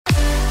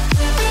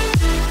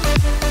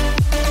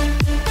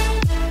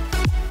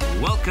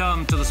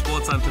Welcome to the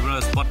Sports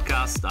Entrepreneurs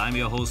Podcast. I'm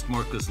your host,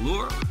 Marcus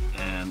Luhr,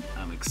 and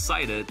I'm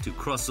excited to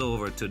cross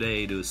over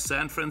today to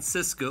San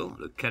Francisco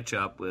to catch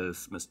up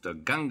with Mr.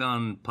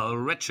 Gagan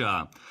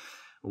Palrecha.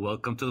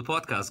 Welcome to the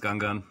podcast,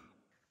 Gagan.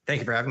 Thank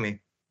you for having me.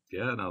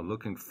 Yeah, now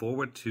looking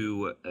forward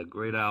to a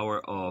great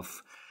hour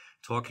of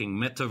talking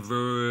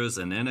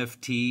metaverse and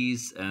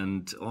NFTs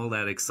and all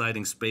that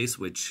exciting space,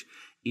 which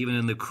even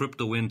in the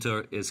crypto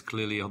winter is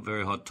clearly a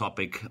very hot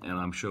topic, and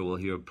I'm sure we'll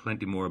hear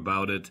plenty more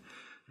about it.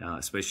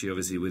 Especially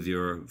obviously with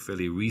your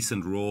fairly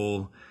recent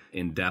role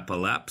in Dapper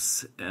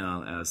Labs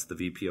as the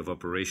VP of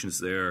Operations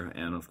there,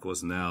 and of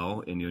course now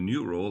in your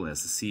new role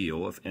as the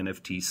CEO of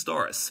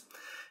NFTSTAR.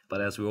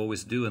 But as we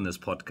always do in this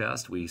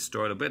podcast, we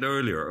start a bit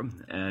earlier,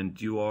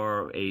 and you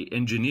are an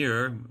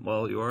engineer.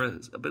 Well, you are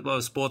a bit of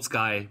a sports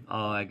guy,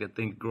 I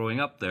think, growing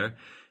up there,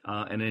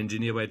 and an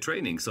engineer by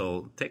training.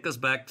 So take us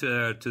back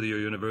to your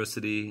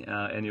university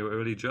and your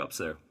early jobs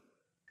there.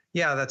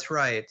 Yeah, that's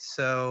right.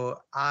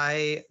 So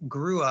I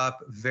grew up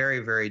very,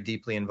 very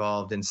deeply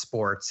involved in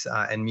sports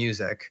and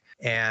music.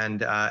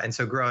 And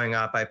so growing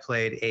up, I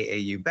played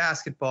AAU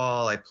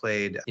basketball. I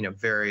played,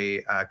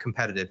 very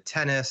competitive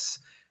tennis.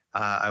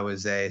 I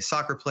was a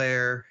soccer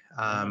player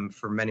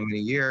for many,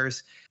 many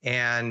years.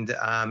 And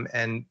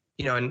in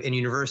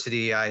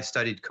university, I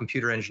studied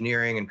computer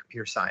engineering and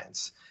computer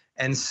science.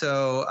 And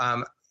so,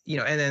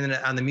 and then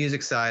on the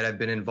music side, I've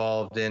been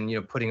involved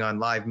in, putting on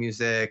live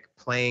music,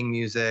 playing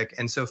music.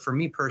 And so for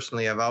me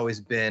personally, I've always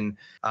been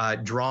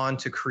drawn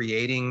to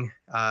creating,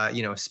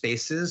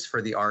 spaces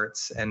for the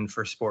arts and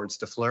for sports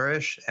to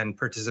flourish and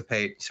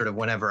participate sort of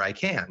whenever I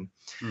can.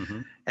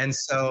 Mm-hmm. And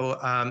so,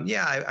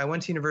 I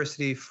went to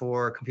university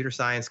for computer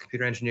science,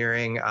 computer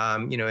engineering,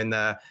 in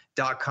the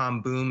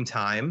 .com boom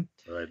time.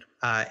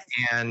 Right.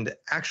 And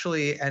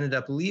actually ended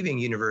up leaving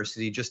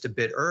university just a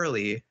bit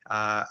early.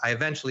 I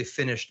eventually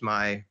finished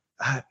my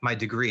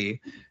degree,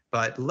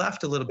 but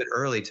left a little bit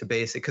early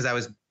because I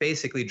was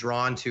basically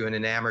drawn to and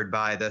enamored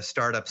by the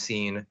startup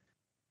scene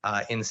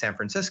in San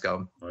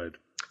Francisco. Right.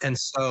 And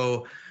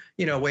so,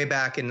 way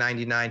back in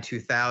 99,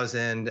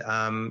 2000,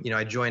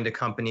 I joined a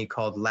company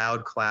called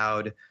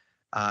LoudCloud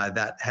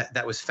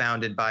that was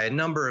founded by a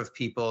number of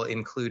people,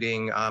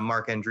 including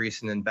Mark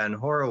Andreessen and Ben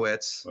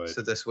Horowitz. Right.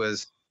 So this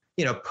was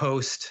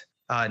post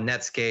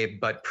Netscape,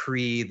 but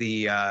pre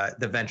the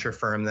venture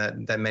firm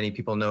that many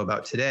people know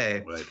about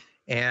today. Right.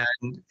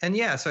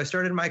 So I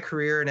started my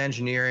career in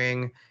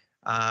engineering.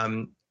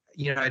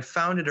 I'd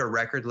founded a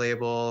record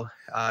label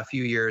a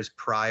few years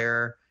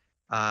prior,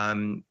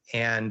 and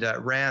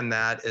ran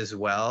that as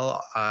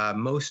well.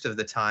 Most of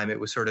the time it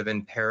was sort of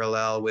in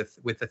parallel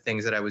with the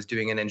things that I was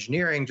doing in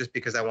engineering, just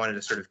because I wanted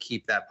to sort of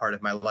keep that part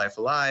of my life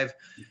alive.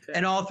 Okay.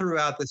 And all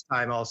throughout this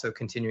time, also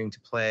continuing to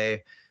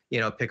play,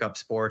 pick up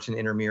sports and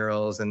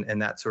intramurals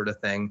and that sort of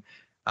thing.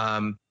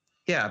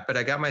 But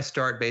I got my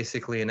start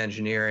basically in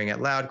engineering at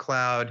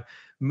LoudCloud,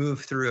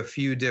 moved through a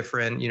few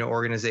different,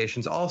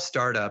 organizations, all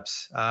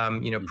startups,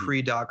 mm-hmm.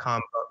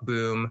 pre-.com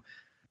boom,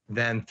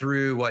 then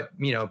through what,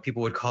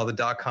 people would call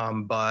the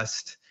 .com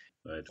bust,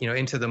 right.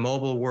 Into the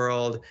mobile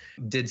world,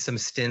 did some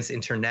stints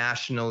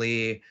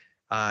internationally,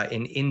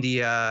 in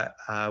India,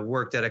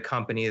 worked at a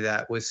company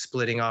that was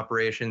splitting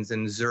operations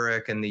in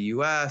Zurich in the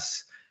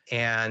US,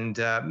 and,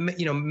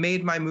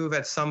 made my move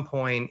at some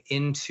point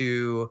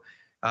into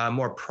a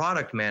more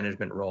product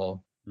management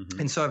role.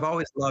 Mm-hmm. And so I've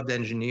always loved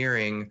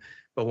engineering,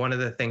 but one of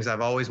the things I've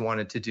always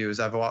wanted to do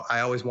is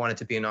I always wanted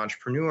to be an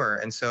entrepreneur.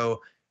 And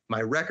so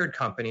my record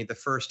company, The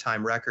First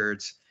Time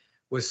Records,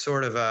 was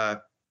sort of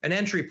an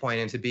entry point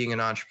into being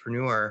an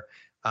entrepreneur.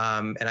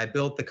 And I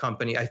built the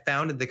company. I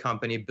founded the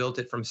company, built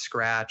it from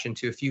scratch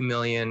into a few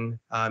million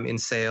in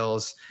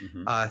sales,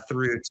 mm-hmm.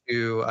 Through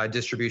to a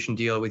distribution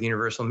deal with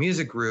Universal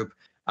Music Group.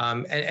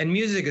 And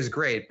music is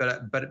great,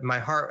 but my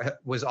heart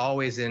was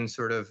always in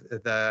sort of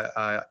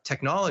the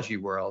technology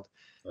world.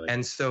 Right.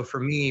 And so for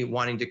me,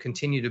 wanting to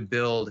continue to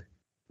build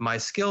my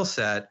skill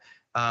set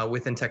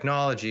within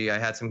technology, I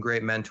had some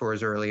great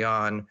mentors early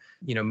on,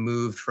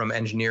 moved from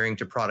engineering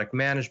to product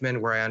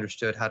management, where I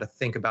understood how to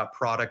think about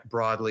product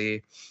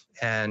broadly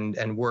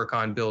and work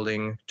on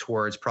building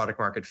towards product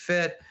market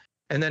fit.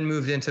 And then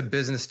moved into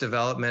business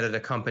development at a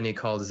company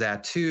called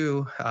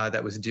Zatu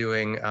that was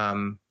doing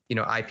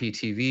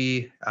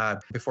IPTV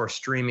before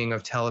streaming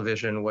of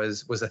television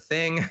was a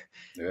thing.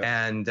 Yeah.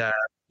 And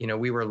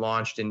we were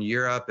launched in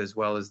Europe as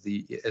well as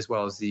the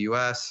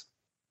US.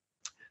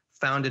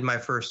 Founded my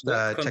first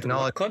technology.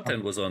 What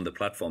content was on the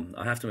platform?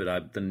 I have to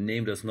admit, the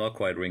name does not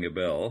quite ring a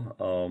bell.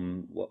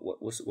 What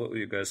were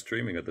you guys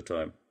streaming at the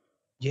time?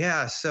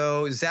 Yeah,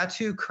 so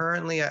Zatu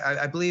currently,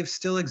 I believe,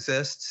 still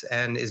exists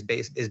and is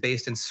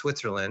based in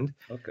Switzerland.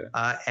 Okay.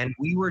 And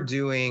we were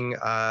doing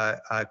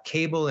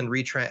cable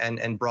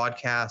and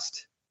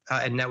broadcast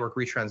and network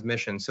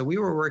retransmission. So we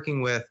were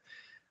working with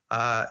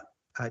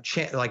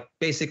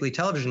basically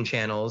television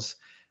channels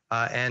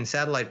and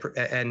satellite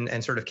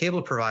and sort of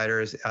cable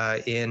providers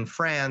in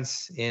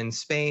France, in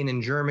Spain,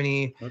 in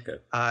Germany, okay.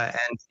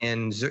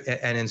 And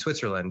in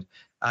Switzerland.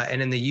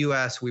 And in the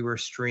U.S., we were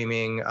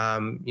streaming,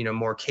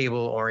 more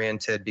cable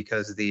oriented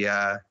because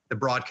the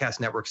broadcast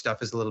network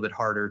stuff is a little bit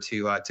harder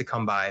to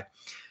come by.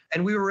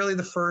 And we were really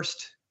the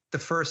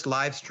first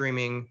live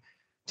streaming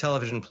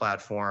television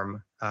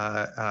platform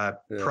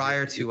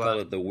prior to. You call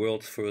it the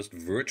world's first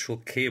virtual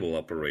cable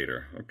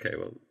operator. Okay,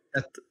 well,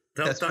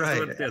 that's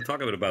right.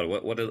 Talk a bit about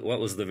it. What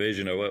was the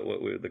vision, or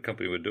what the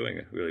company were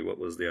doing? Really, what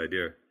was the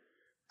idea?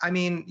 I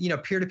mean,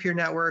 peer-to-peer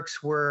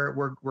networks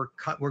were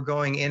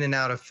going in and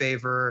out of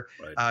favor.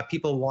 Right.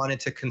 People wanted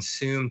to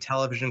consume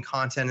television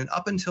content, and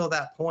up until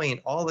that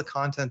point, all the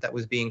content that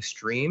was being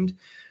streamed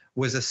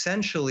was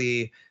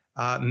essentially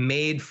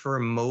made for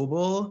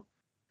mobile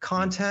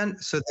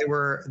content. So they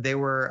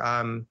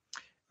were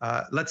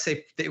let's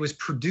say it was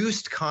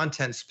produced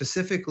content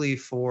specifically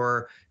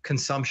for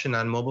consumption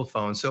on mobile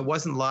phones. So it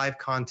wasn't live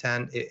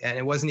content, and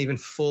it wasn't even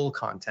full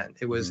content.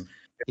 It was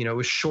it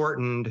was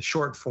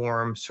short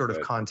form sort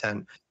of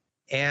content.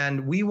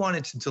 And we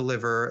wanted to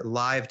deliver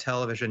live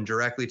television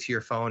directly to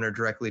your phone or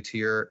directly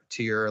to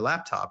your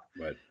laptop.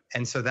 Right.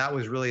 And so that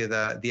was really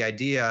the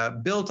idea,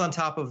 built on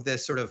top of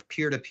this sort of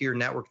peer-to-peer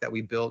network that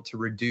we built to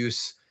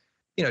reduce,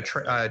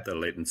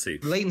 the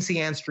latency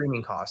and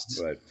streaming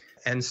costs. Right.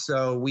 And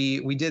so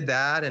we did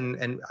that,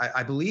 and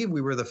I believe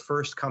we were the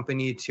first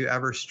company to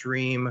ever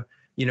stream,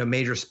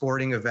 major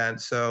sporting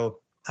events. So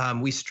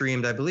we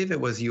streamed, I believe it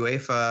was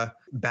UEFA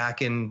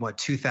back in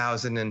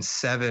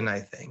 2007, I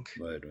think.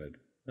 Right.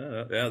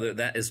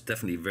 That is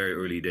definitely very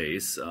early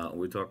days.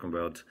 We're talking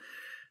about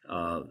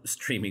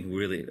streaming.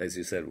 Really, as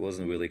you said,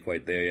 wasn't really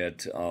quite there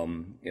yet.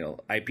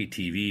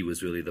 IPTV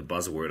was really the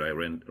buzzword I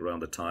ran around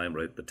the time.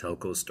 Right, the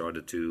telcos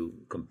started to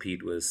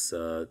compete with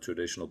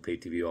traditional pay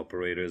TV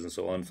operators and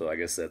so on. So I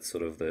guess that's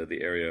sort of the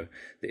area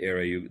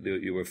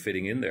you were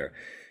fitting in there.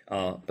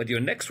 But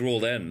your next role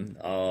then,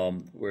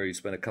 where you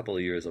spent a couple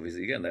of years,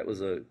 obviously, again, that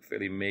was a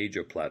fairly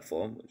major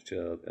platform, which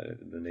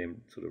the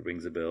name sort of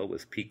rings a bell,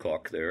 with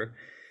Peacock there,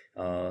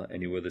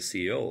 and you were the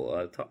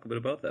CEO. Talk a bit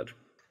about that.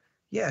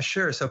 Yeah,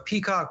 sure. So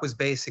Peacock was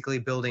basically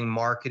building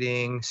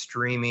marketing,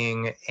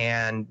 streaming,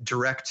 and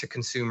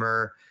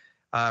direct-to-consumer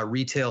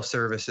retail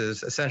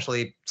services,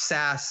 essentially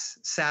SaaS.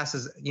 SaaS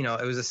is,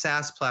 it was a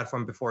SaaS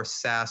platform before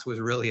SaaS was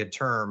really a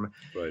term.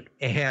 Right.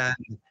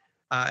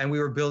 And we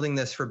were building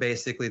this for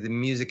basically the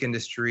music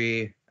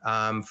industry,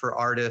 for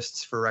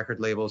artists, for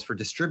record labels, for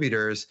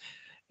distributors.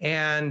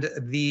 And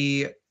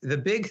the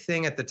big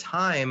thing at the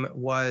time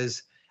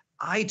was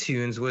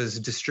iTunes was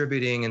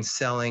distributing and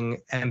selling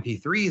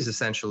MP3s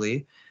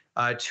essentially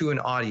to an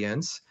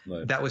audience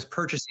that was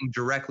purchasing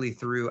directly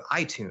through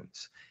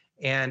iTunes.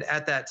 And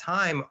at that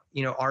time,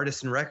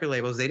 artists and record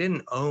labels, they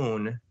didn't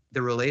own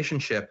the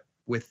relationship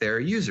with their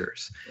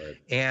users. Right.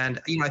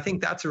 And, I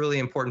think that's a really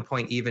important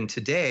point even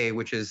today,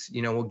 which is,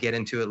 we'll get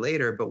into it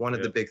later, but one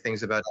of the big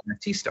things about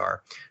NFTSTAR,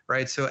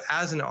 right? So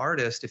as an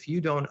artist, if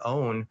you don't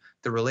own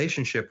the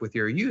relationship with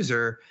your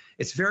user,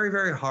 it's very,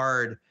 very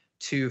hard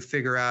to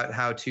figure out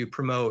how to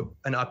promote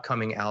an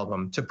upcoming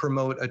album, to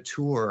promote a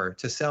tour,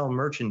 to sell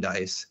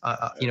merchandise,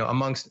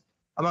 amongst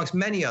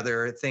many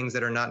other things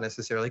that are not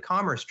necessarily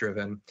commerce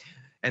driven.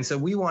 And so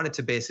we wanted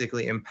to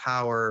basically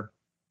empower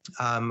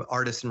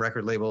artists and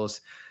record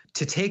labels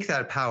to take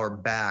that power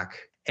back.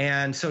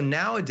 And so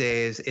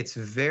nowadays it's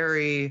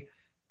very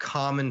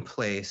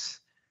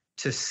commonplace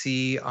to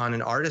see on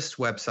an artist's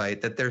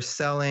website that they're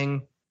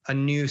selling a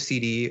new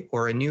CD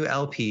or a new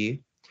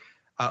LP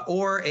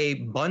or a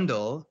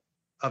bundle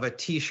of a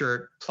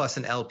T-shirt plus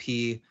an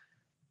LP,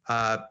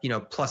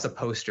 plus a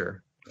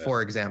poster,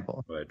 for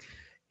example. Right.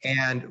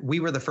 And we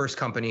were the first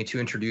company to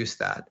introduce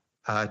that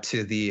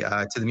to the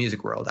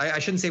music world. I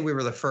shouldn't say we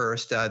were the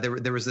first.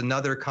 There was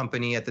another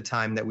company at the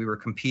time that we were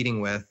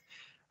competing with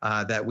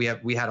that we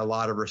had a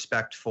lot of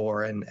respect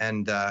for, and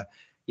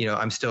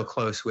I'm still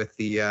close with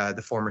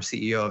the former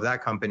CEO of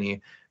that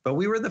company. But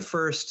we were the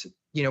first.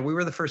 We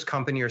were the first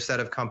company or set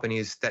of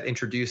companies that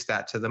introduced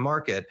that to the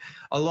market,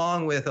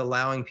 along with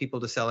allowing people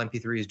to sell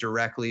MP3s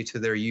directly to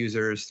their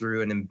users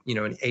through an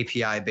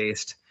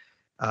API-based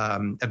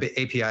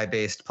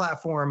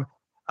platform,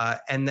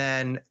 and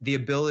then the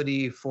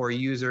ability for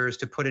users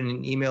to put in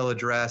an email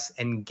address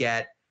and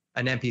get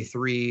an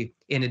MP3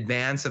 in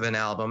advance of an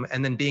album,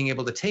 and then being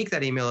able to take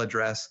that email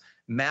address,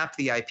 map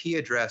the IP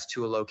address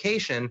to a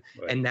location,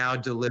 and now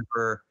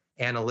deliver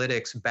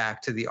analytics back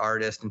to the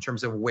artist in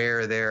terms of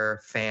where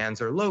their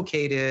fans are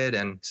located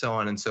and so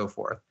on and so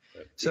forth.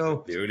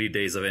 So the early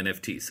days of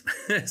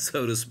NFTs,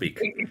 so to speak.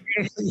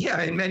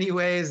 Yeah, in many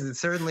ways, it's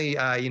certainly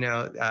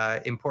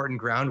important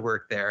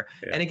groundwork there.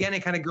 Yeah. And again, it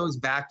kind of goes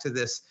back to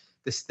this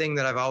thing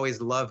that I've always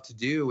loved to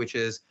do, which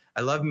is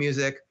I love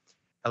music,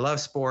 I love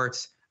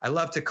sports, I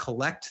love to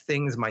collect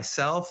things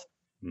myself,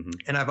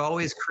 and I've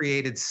always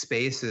created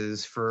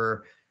spaces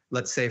for,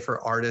 let's say, for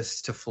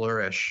artists to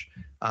flourish.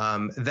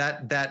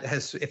 That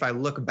has, if I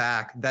look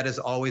back, that has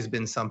always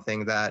been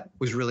something that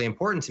was really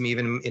important to me,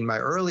 even in my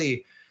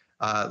early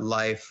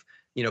life,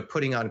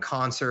 putting on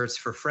concerts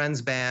for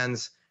friends'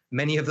 bands.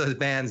 Many of those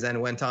bands then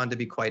went on to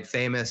be quite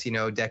famous,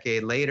 a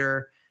decade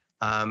later.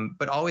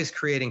 but always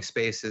creating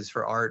spaces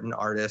for art and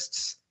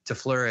artists to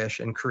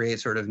flourish and create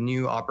sort of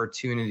new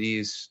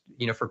opportunities,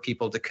 for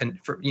people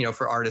to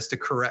for artists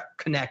to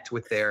connect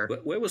with their.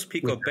 Where was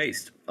Pico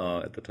based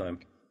at the time?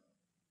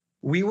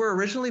 We were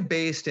originally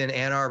based in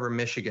Ann Arbor,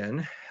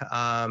 Michigan,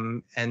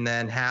 and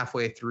then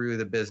halfway through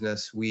the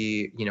business,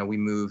 we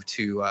moved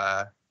to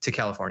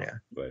California.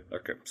 Right.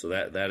 Okay. So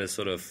that is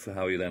sort of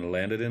how you then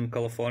landed in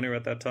California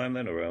at that time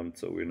then around.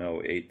 So we're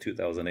now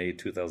 2008,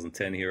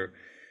 2010 here.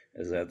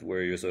 Is that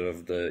where your sort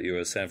of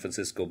your San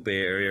Francisco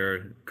Bay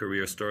Area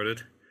career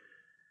started?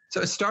 So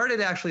it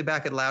started actually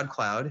back at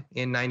LoudCloud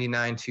in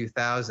 99,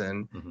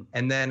 2000. Mm-hmm.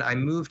 And then I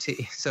moved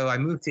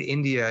to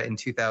India in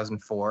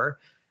 2004,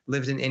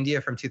 lived in India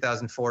from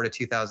 2004 to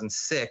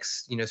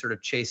 2006, sort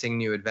of chasing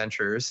new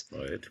adventures.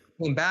 Right.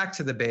 Came back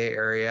to the Bay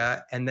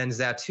Area, and then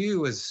Zatu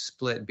was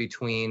split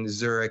between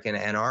Zurich and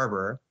Ann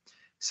Arbor.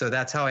 So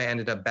that's how I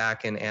ended up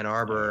back in Ann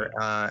Arbor,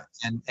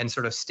 and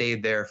sort of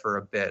stayed there for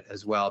a bit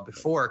as well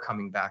before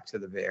coming back to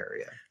the Bay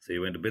Area. So you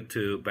went a bit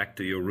back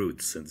to your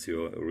roots since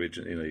you're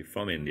originally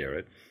from India,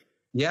 right?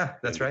 Yeah,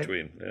 that's right.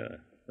 Yeah,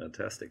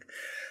 fantastic.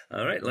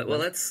 All right, well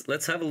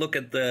let's have a look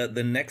at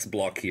the next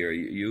block here.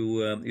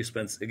 You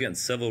spent again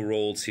several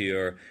roles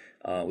here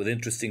with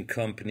interesting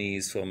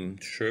companies from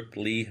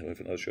Chirply, I'm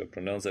not sure I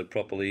pronounce that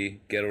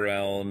properly, Get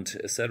Around,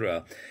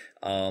 etc.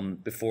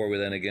 Before we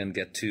then again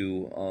get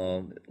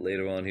to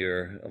later on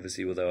here,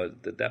 obviously with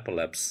the Dapper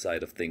Labs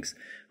side of things.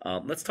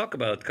 Let's talk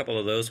about a couple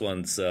of those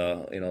ones,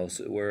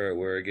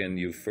 where again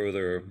you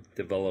further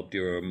developed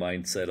your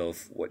mindset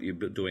of what you're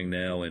doing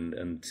now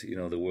and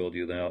the world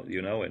you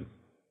now in.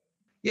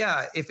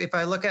 Yeah, if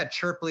I look at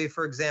Chirply,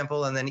 for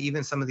example, and then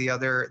even some of the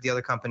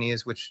other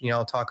companies, which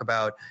I'll talk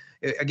about,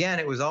 again,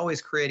 it was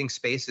always creating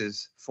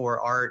spaces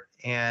for art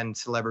and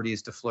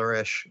celebrities to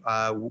flourish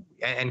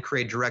and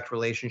create direct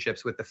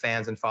relationships with the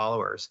fans and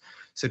followers.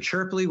 So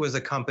Chirply was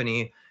a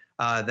company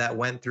that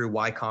went through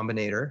Y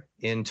Combinator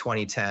in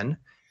 2010.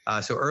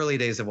 So early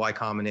days of Y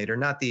Combinator,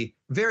 not the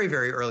very,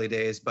 very early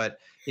days, but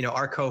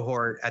our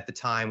cohort at the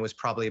time was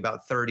probably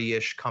about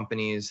 30-ish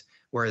companies,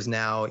 whereas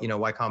now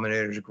Y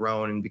Combinator has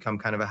grown and become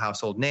kind of a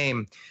household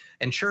name.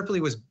 And Chirply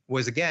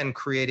was again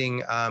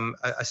creating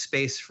a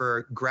space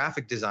for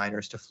graphic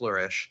designers to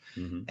flourish.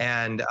 Mm-hmm.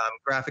 And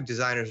graphic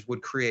designers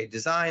would create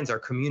designs. Our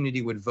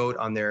community would vote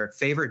on their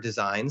favorite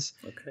designs,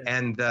 okay.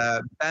 And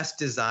the best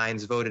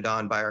designs voted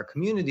on by our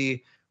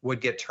community would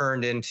get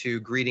turned into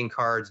greeting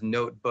cards,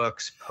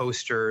 notebooks,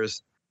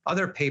 posters,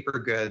 other paper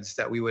goods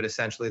that we would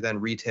essentially then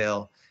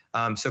retail.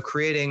 So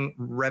creating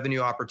revenue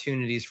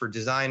opportunities for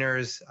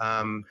designers.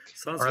 Sounds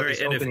very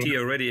NFT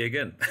already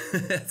again.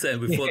 And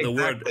before the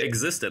word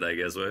existed, I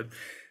guess, right?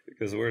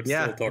 Because we're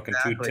still talking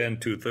 210,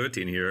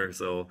 213 here.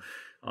 So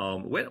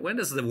when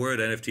does the word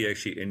NFT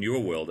actually in your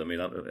world? I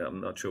mean,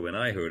 I'm not sure when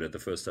I heard it the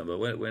first time, but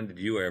when did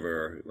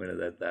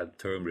that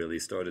term really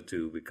started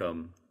to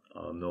become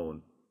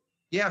known?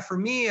 Yeah, for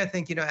me, I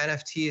think,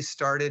 NFTs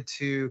started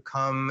to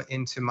come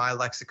into my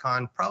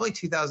lexicon probably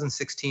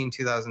 2016,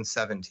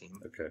 2017.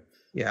 Okay.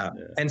 Yeah.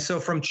 And so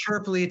from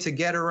Chirply to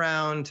Get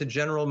Around to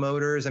General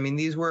Motors, I mean,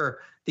 these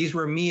were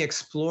me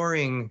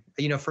exploring,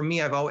 for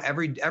me,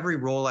 every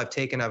role I've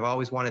taken, I've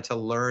always wanted to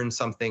learn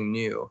something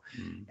new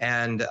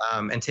and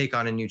take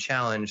on a new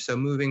challenge. So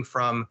moving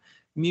from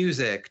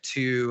music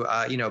to,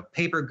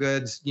 paper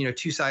goods,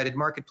 two-sided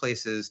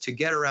marketplaces to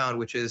Get Around,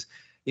 which is,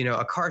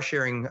 a car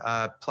sharing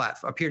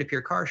platform, a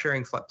peer-to-peer car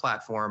sharing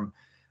platform,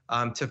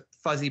 to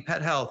Fuzzy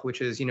Pet Health,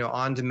 which is,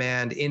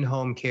 on-demand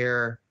in-home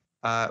care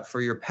for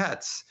your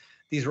pets.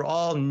 These were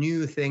all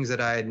new things that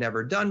I had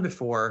never done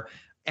before.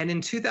 And in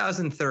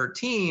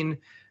 2013,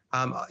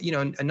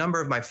 a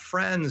number of my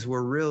friends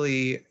were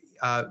really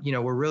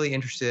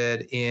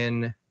interested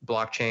in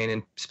blockchain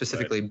and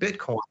specifically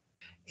Bitcoin.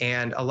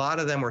 And a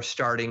lot of them were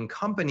starting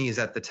companies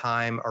at the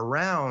time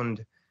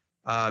around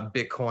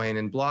Bitcoin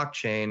and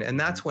blockchain. And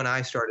that's when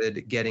I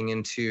started getting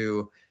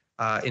into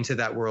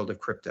that world of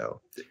crypto.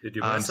 Did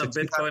you buy some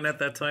Bitcoin at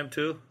that time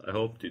too? I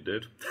hope you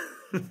did.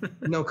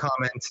 No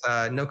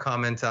comment. No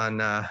comment on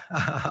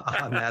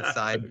that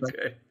side.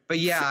 Okay. But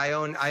yeah, I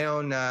own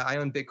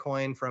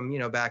Bitcoin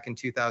from back in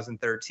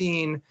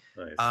 2013,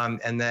 nice.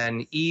 And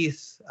then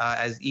ETH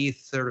as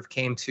ETH sort of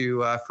came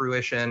to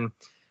fruition,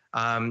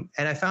 and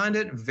I found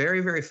it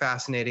very, very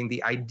fascinating.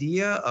 The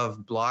idea of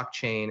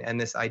blockchain and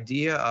this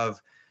idea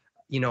of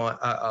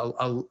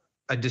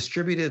a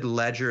distributed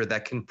ledger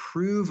that can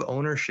prove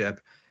ownership.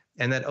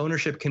 And that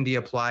ownership can be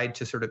applied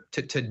to sort of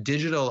to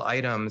digital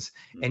items,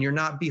 and you're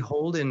not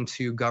beholden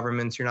to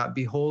governments, you're not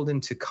beholden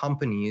to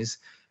companies,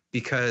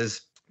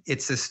 because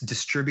it's this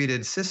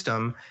distributed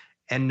system,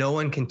 and no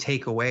one can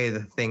take away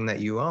the thing that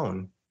you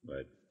own.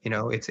 Right.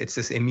 It's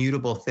this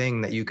immutable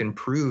thing that you can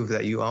prove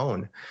that you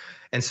own.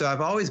 And so I've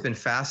always been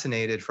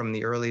fascinated from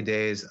the early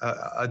days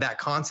of that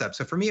concept.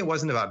 So for me, it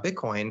wasn't about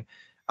Bitcoin.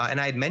 And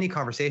I had many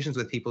conversations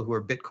with people who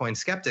were Bitcoin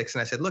skeptics.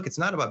 And I said, look, it's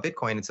not about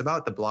Bitcoin. It's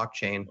about the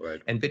blockchain.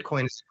 Right. And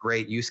Bitcoin is a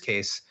great use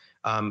case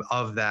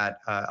of that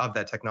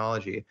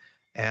technology.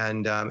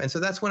 And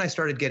so that's when I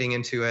started getting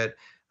into it.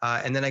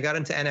 And then I got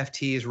into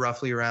NFTs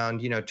roughly around,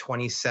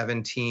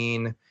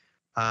 2017.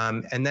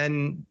 And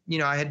then,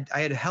 I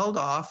had held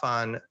off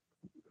on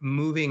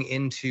moving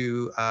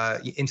into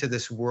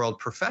this world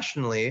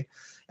professionally.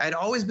 I'd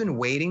always been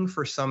waiting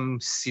for some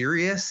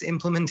serious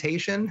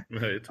implementation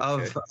Right.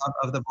 of, Okay.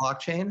 of the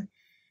blockchain.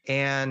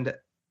 And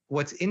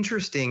what's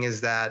interesting is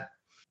that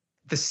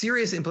the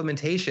serious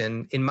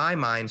implementation in my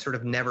mind sort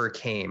of never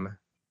came.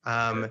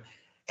 Okay.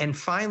 And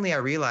finally, I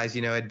realized,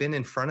 it had been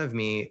in front of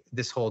me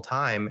this whole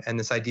time. And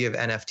this idea of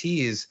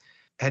NFTs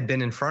had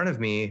been in front of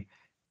me.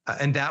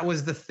 And that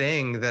was the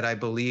thing that I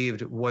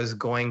believed was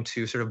going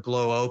to sort of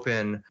blow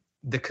open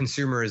the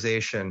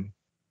consumerization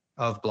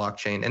of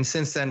blockchain. And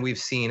since then, we've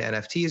seen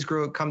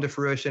NFTs come to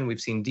fruition.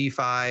 We've seen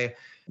DeFi,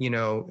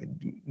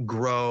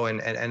 grow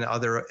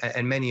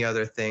and many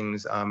other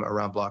things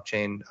around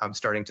blockchain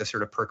starting to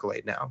sort of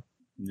percolate now.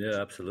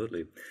 Yeah,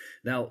 absolutely.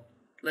 Now,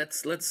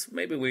 let's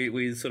maybe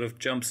we sort of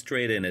jump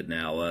straight in it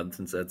now,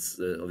 since that's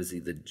obviously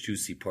the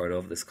juicy part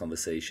of this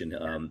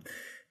conversation.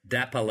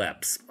 Dapper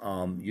Labs,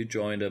 you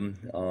joined them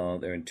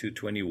there in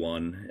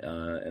 2021,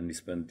 and you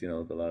spent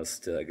the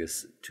last I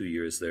guess 2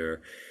 years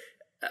there.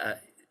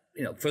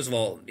 First of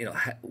all,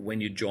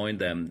 when you joined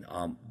them,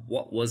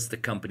 what was the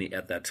company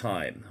at that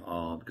time?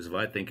 Because if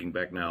I'm thinking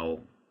back now,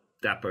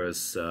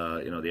 Dapper's,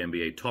 the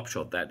NBA Top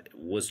Shot, that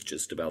was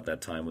just about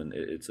that time when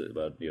it's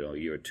about a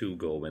year or two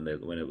ago when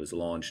it was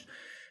launched.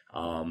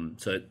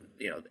 So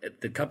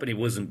the company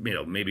wasn't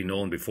maybe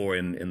known before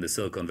in the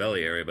Silicon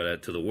Valley area,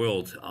 but to the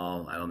world,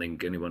 I don't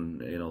think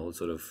anyone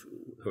sort of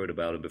heard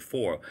about it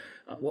before.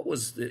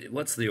 What's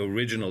the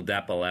original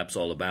Dapper Labs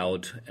all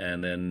about?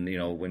 And then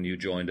when you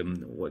joined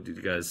them, what did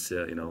you guys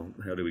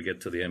how did we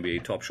get to the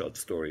NBA Top Shot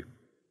story?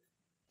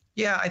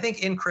 Yeah, I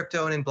think in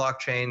crypto and in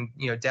blockchain,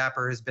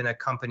 Dapper has been a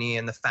company,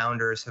 and the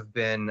founders have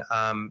been,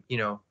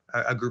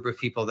 a group of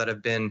people that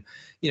have been,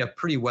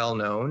 pretty well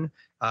known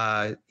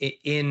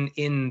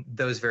in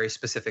those very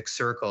specific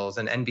circles.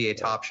 And NBA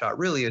Top Shot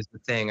really is the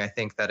thing I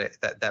think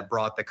that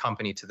brought the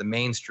company to the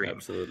mainstream.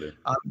 Absolutely.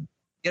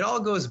 It all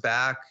goes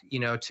back, to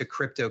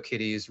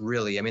CryptoKitties.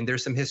 Really, I mean,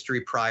 there's some history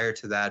prior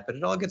to that, but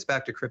it all gets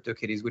back to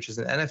CryptoKitties, which is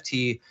an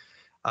NFT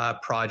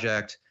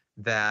project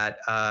that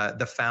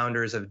the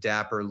founders of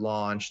Dapper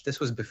launched. This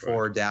was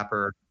before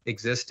Dapper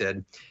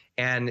existed,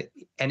 and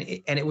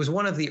it was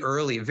one of the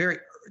early,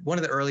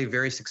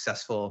 very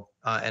successful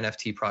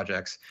NFT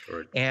projects.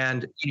 Right.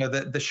 And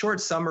the short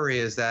summary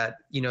is that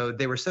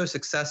they were so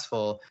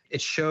successful,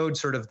 it showed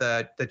sort of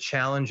the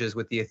challenges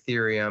with the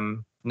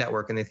Ethereum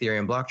network and the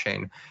Ethereum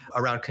blockchain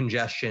around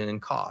congestion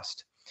and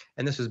cost.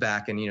 And this was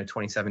back in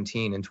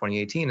 2017 and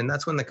 2018, and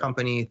that's when the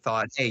company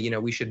thought, hey,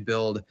 we should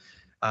build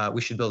a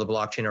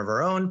blockchain of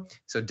our own.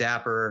 So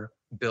Dapper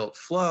built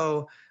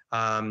Flow,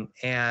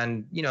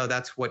 and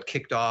that's what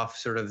kicked off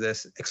sort of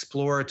this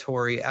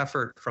exploratory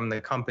effort from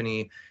the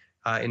company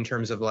in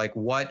terms of like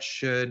what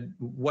should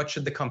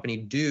the company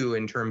do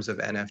in terms of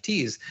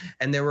NFTs.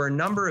 And there were a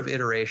number of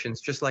iterations,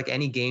 just like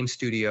any game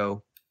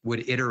studio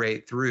would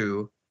iterate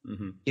through,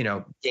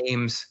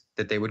 games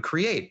that they would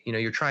create.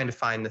 You're trying to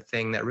find the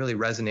thing that really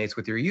resonates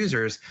with your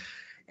users.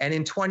 And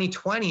in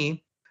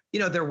 2020,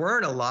 there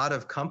weren't a lot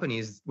of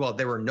companies. Well,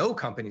 there were no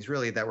companies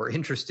really that were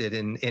interested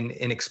in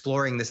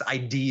exploring this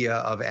idea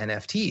of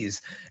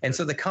NFTs. And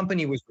so the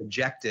company was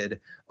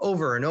rejected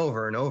over and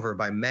over and over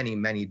by many,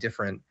 many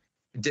different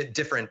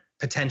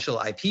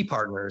potential IP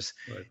partners.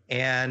 Right.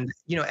 And,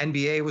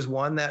 NBA was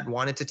one that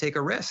wanted to take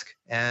a risk.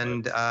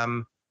 And,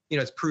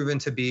 it's proven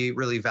to be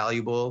really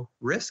valuable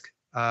risk,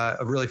 a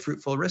really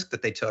fruitful risk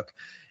that they took.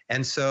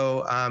 And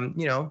so,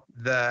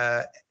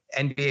 the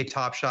NBA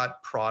Top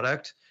Shot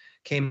product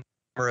came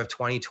of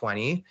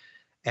 2020,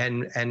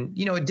 and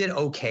it did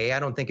okay. I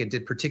don't think it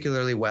did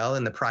particularly well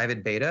in the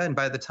private beta. And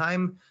by the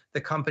time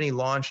the company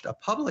launched a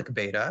public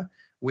beta,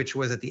 which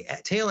was at the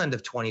tail end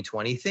of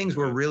 2020, things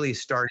were really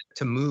starting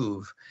to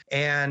move.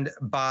 And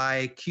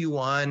by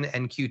Q1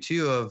 and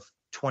Q2 of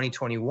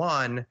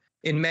 2021,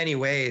 in many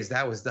ways,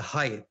 that was the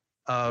height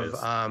of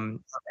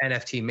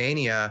NFT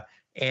mania.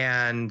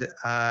 And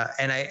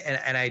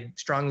I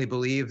strongly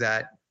believe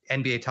that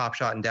NBA Top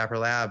Shot and Dapper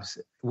Labs,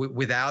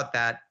 without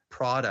that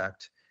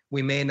product,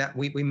 we may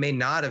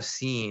not have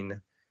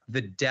seen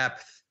the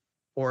depth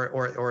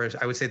or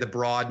I would say the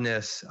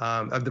broadness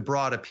of the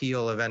broad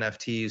appeal of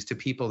NFTs to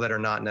people that are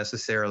not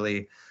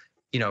necessarily,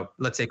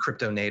 let's say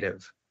crypto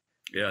native.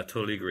 Yeah, I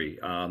totally agree.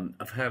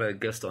 I've had a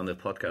guest on the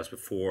podcast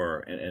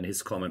before, and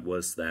his comment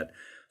was that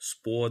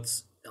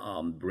sports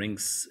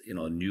brings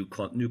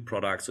new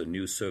products or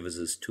new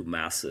services to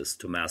mass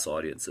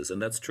audiences,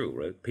 and that's true,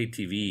 right? Pay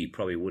TV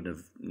probably wouldn't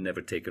have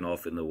never taken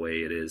off in the way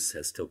it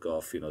has took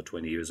off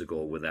 20 years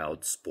ago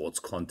without sports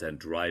content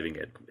driving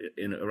it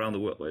around the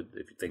world. Right?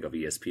 If you think of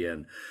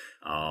ESPN,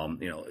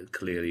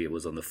 clearly it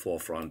was on the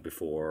forefront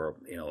before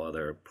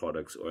other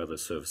products or other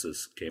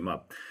services came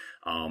up.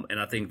 And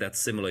I think that's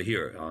similar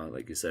here.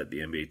 Like you said, the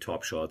NBA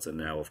Top Shots, and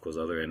now of course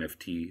other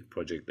NFT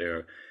project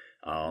there.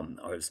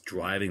 is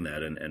driving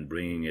that and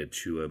bringing it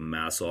to a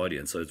mass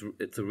audience. So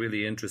it's a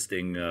really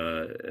interesting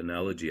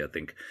analogy, I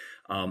think.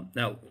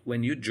 Now,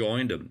 when you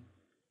joined them,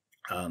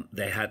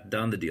 they had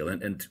done the deal,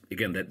 and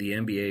again, that the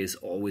NBA is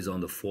always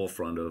on the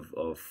forefront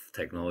of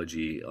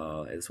technology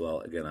as well.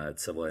 Again, I had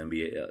several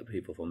NBA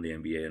people from the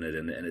NBA in it,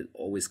 and it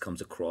always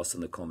comes across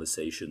in the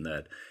conversation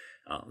that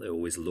they're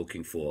always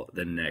looking for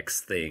the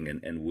next thing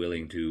and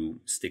willing to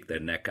stick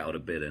their neck out a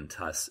bit and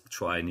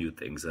try new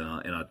things.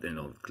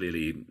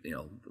 Clearly,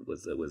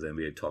 with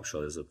NBA Top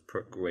Shot is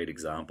great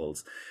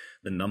examples.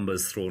 The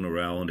numbers thrown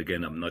around,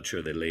 again, I'm not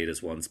sure the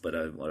latest ones, but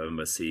I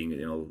remember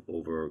seeing,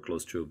 over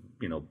close to,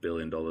 $1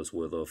 billion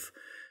worth of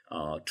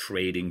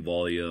trading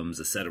volumes,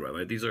 etc.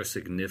 Right? These are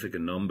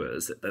significant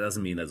numbers. That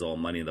doesn't mean that's all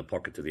money in the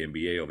pocket to the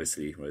NBA,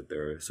 obviously, right?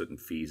 There are certain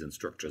fees and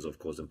structures, of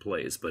course, in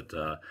place, but,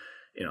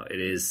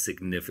 it is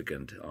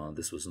significant.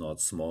 This was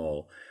not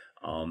small.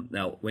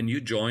 Now, when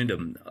you joined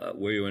them,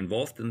 were you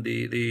involved in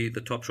the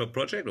Top Shot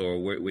project, or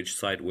which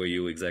site were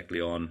you exactly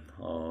on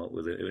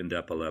in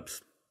Dapper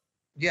Labs?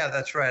 Yeah,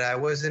 that's right. I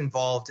was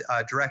involved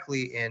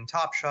directly in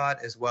Top Shot,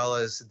 as well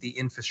as the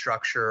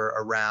infrastructure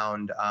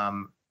around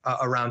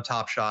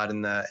Top Shot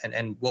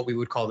and what we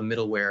would call the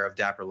middleware of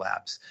Dapper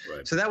Labs.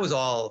 Right. So that was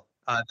all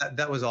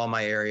that was all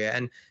my area,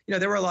 and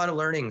there were a lot of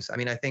learnings. I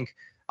mean, I think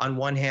on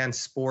one hand,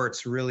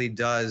 sports really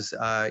does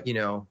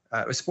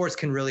sports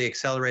can really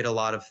accelerate a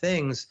lot of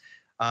things,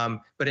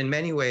 but in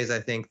many ways, I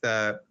think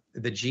the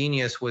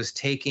genius was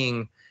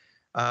taking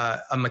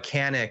a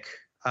mechanic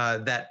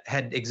that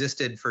had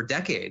existed for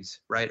decades,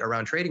 right,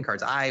 around trading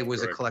cards. I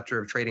was Correct. a collector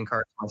of trading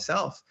cards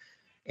myself,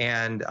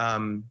 and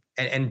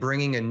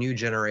bringing a new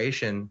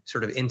generation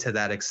sort of into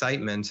that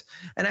excitement.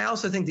 And I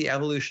also think the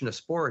evolution of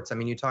sports. I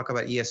mean, you talk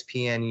about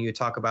ESPN, you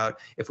talk about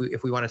if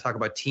we want to talk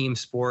about team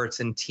sports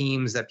and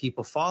teams that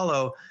people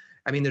follow.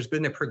 I mean, there's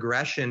been a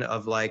progression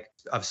of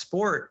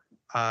sport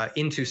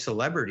into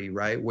celebrity,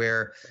 right,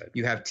 where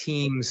you have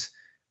teams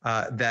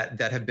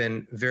that have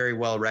been very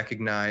well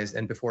recognized.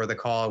 And before the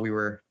call, we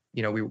were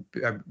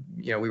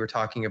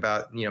talking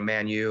about,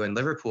 Man U and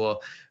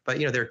Liverpool, but,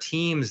 there are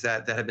teams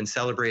that have been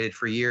celebrated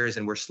for years,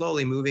 and we're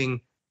slowly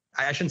moving.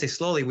 I shouldn't say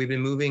slowly. We've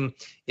been moving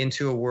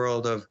into a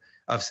world of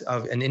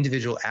an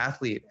individual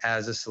athlete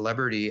as a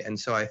celebrity. And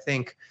so I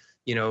think,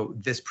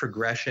 this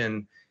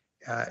progression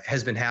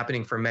has been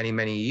happening for many,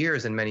 many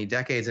years and many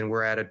decades. And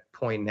we're at a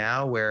point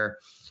now where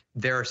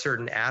there are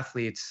certain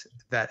athletes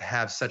that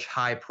have such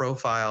high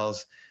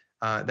profiles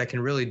that can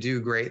really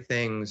do great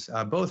things,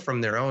 both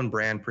from their own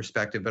brand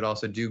perspective, but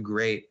also do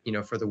great,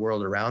 for the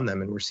world around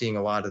them. And we're seeing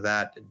a lot of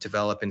that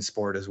develop in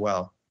sport as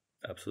well.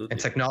 Absolutely. And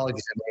technology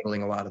is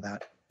enabling a lot of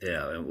that.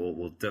 Yeah, and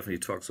we'll definitely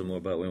talk some more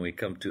about when we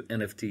come to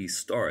NFT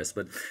stars.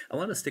 But I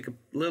want to stick a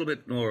little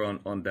bit more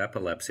on Dapper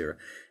Labs here,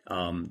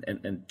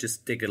 and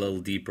just dig a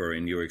little deeper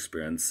in your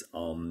experience,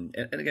 and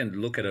again,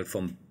 look at it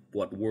from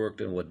what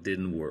worked and what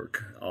didn't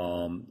work.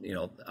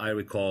 I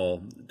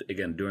recall,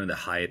 again, during the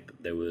hype,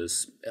 there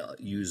was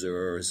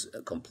users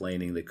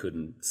complaining they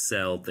couldn't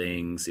sell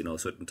things.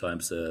 Certain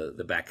times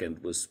the back end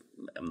was,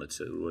 I'm not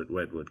sure what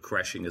right word,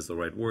 crashing is the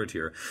right word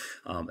here.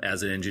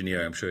 As an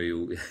engineer, I'm sure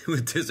you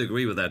would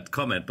disagree with that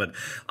comment, but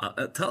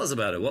tell us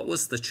about it. What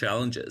was the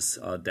challenges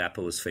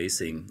Dapper was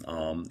facing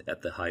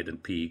at the height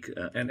and peak,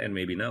 and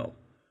maybe now?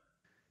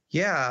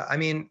 Yeah, I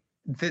mean,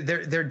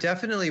 there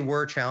definitely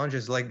were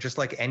challenges, just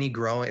like any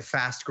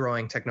fast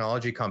growing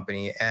technology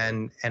company,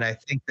 and I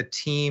think the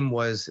team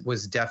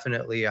was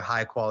definitely a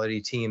high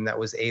quality team that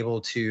was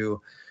able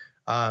to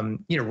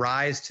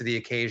rise to the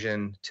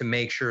occasion to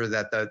make sure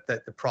that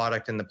the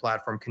product and the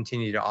platform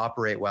continue to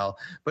operate well.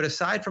 But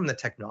aside from the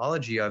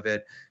technology of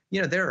it,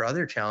 there are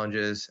other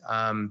challenges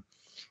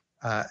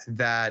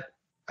that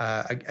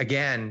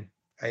again,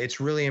 it's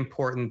really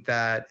important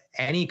that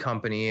any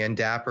company, and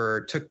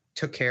Dapper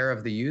took care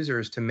of the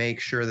users to make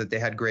sure that they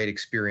had great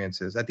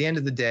experiences. At the end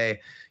of the day,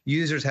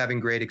 users having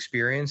great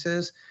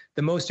experiences,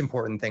 the most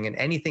important thing, and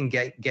anything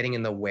getting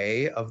in the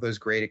way of those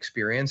great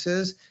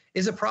experiences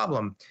is a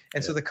problem.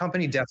 And so the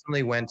company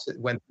definitely went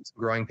through some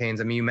growing pains.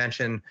 I mean,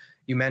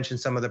 you mentioned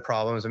some of the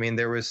problems. I mean,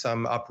 there was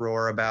some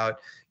uproar about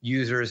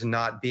users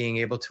not being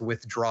able to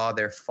withdraw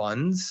their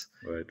funds.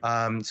 Right.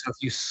 So if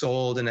you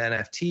sold an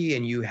NFT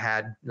and you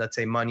had, let's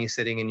say, money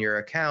sitting in your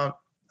account,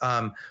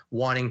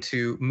 wanting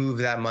to move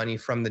that money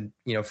from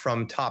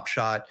from Top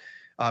Shot,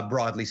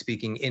 broadly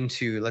speaking,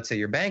 into, let's say,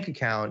 your bank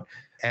account,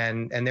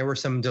 and there were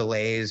some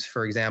delays,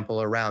 for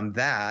example, around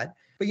that.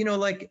 But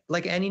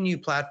like any new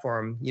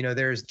platform,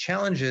 there's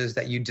challenges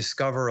that you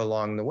discover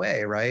along the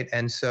way, right?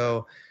 And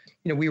so,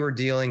 we were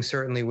dealing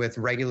certainly with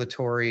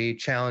regulatory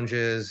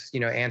challenges,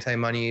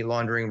 anti-money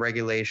laundering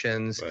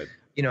regulations. Right.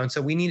 And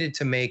so we needed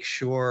to make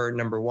sure,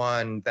 number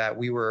one, that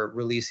we were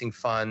releasing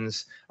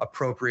funds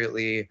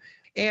appropriately.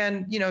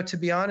 And, to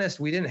be honest,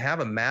 we didn't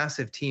have a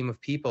massive team of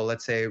people,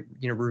 let's say,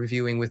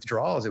 reviewing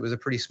withdrawals. It was a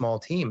pretty small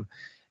team.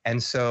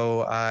 And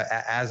so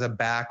as a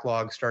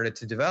backlog started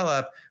to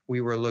develop, we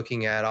were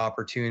looking at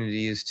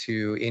opportunities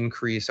to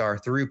increase our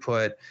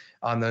throughput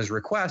on those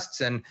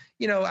requests. And,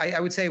 I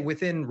would say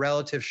within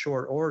relative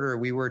short order,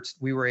 we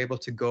were able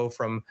to go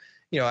from,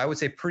 I would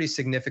say pretty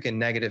significant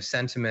negative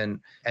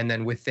sentiment. And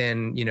then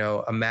within,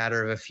 a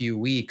matter of a few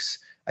weeks,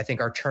 I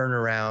think our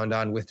turnaround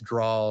on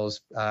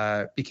withdrawals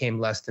became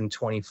less than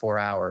 24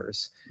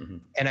 hours. Mm-hmm.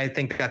 And I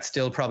think that's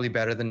still probably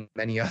better than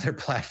many other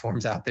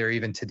platforms out there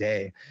even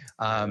today.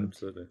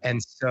 Absolutely.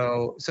 And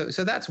so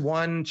that's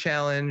one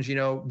challenge. The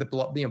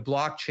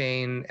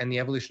blockchain and the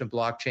evolution of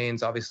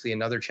blockchains, obviously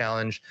another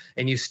challenge.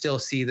 And you still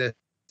see the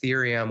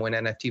Ethereum when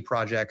NFT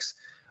projects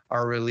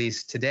are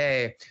released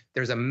today.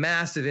 There's a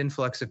massive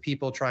influx of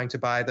people trying to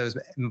buy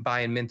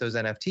and mint those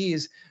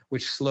NFTs,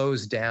 which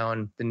slows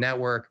down the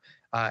network.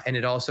 And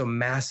it also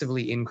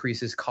massively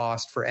increases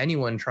cost for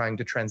anyone trying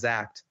to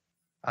transact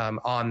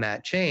on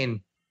that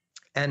chain.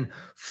 And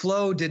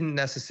Flow didn't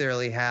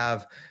necessarily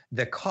have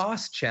the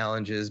cost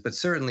challenges, but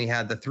certainly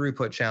had the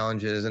throughput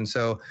challenges. And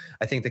so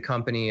I think the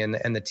company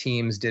and the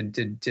teams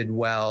did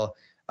well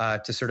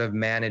to sort of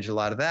manage a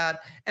lot of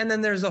that. And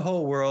then there's a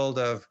whole world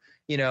of,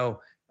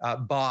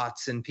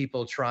 bots and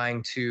people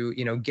trying to,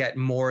 get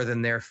more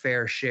than their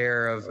fair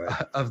share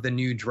of the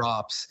new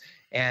drops.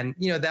 And,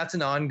 that's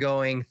an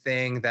ongoing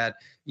thing that,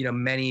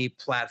 many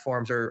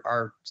platforms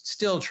are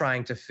still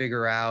trying to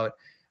figure out.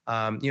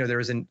 There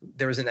was an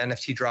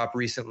NFT drop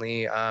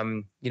recently,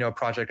 a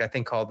project I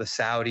think called the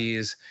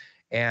Saudis.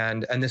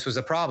 And this was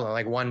a problem.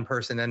 Like one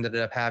person ended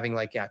up having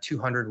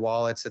 200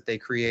 wallets that they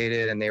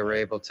created, and they were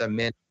able to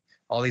mint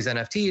all these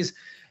NFTs.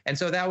 And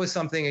so that was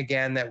something,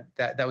 again,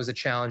 that was a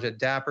challenge at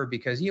Dapper,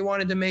 because you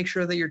wanted to make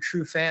sure that your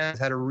true fans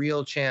had a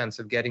real chance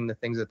of getting the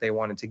things that they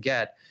wanted to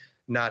get,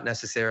 not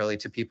necessarily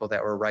to people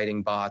that were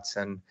writing bots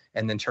and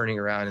then turning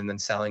around and then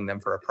selling them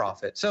for a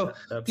profit. So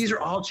these are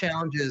all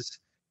challenges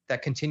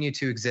that continue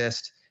to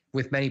exist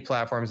with many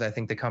platforms. I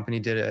think the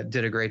company did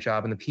a great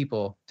job, and the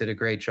people did a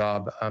great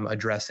job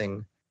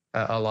addressing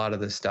a lot of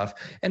this stuff.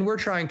 And we're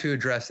trying to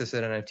address this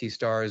at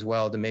NFTSTAR as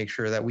well, to make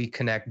sure that we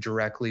connect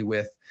directly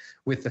with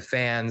the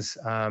fans,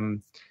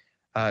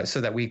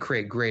 so that we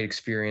create great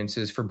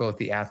experiences for both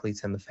the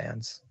athletes and the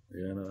fans.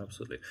 Yeah, no,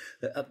 absolutely.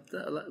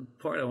 The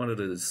part I wanted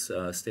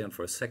to stay on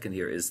for a second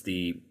here is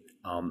the,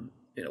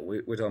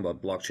 we're talking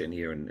about blockchain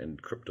here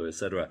and crypto, et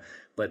cetera.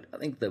 But I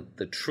think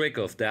the trick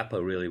of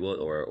Dapper really was,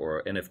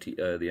 or NFT,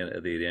 the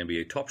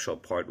NBA Top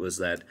Shot part, was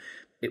that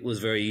it was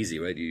very easy,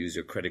 right? You use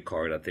your credit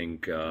card, I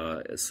think,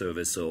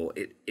 service. So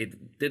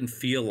it didn't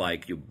feel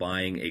like you're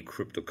buying a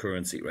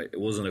cryptocurrency, right? It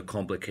wasn't a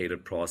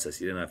complicated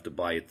process. You didn't have to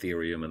buy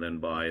Ethereum and then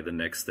buy the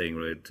next thing,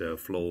 right?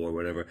 Flow or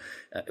whatever.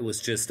 It was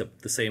just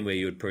the same way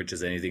you would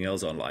purchase anything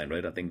else online,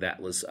 right? I think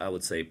that was, I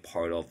would say,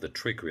 part of the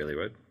trick, really,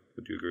 right?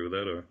 Would you agree with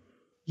that, or?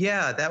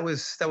 Yeah, that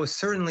was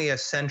certainly a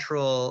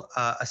central,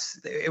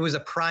 it was a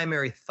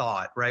primary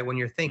thought, right? When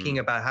you're thinking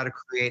about how to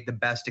create the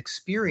best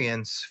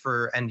experience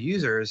for end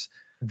users,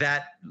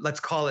 that, let's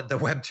call it the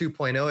Web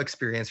 2.0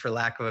 experience, for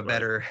lack of a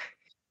better,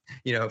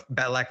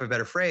 lack of a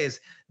better phrase,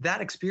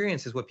 that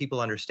experience is what people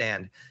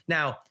understand.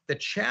 Now, the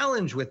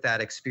challenge with that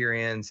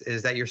experience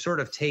is that you're sort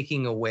of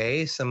taking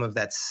away some of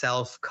that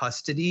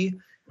self-custody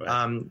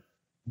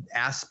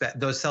aspect,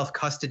 those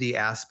self-custody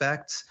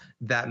aspects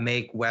that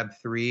make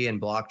Web3 and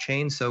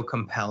blockchain so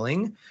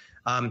compelling.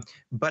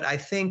 But I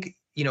think,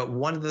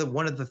 one of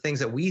the things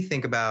that we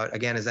think about,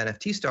 again, as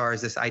NFTSTAR,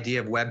 is this idea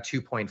of Web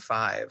 2.5.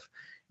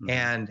 Mm-hmm.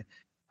 And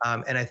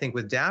I think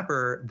with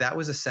Dapper, that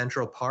was a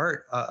central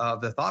part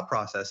of the thought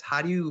process.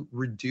 How do you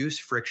reduce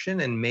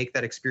friction and make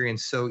that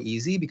experience so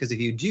easy? Because if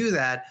you do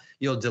that,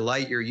 you'll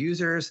delight your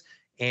users,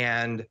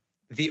 and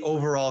the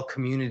overall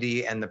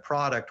community and the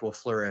product will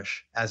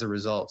flourish as a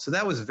result. So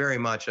that was very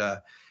much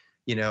a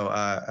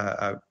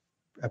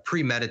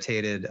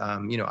premeditated,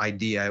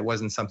 idea. It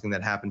wasn't something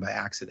that happened by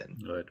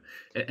accident. Right.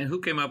 And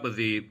who came up with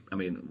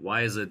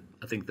why is it,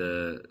 I think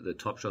the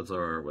top shots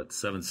are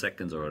 7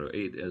 seconds or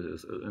 8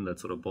 in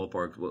that sort of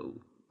ballpark.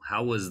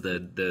 How was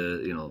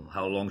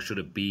how long should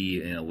it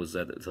be? Was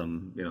that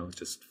some,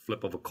 just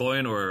flip of a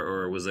coin,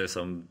 or was there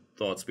some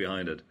thoughts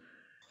behind it?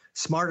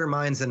 Smarter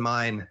minds than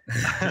mine.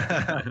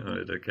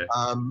 Right, okay.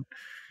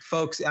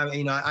 Folks,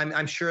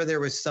 I'm sure there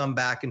was some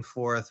back and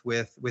forth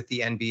with the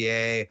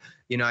NBA.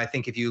 I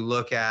think if you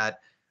look at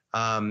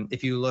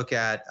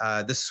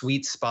the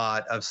sweet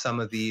spot of some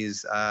of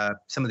these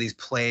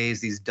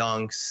plays, these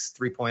dunks,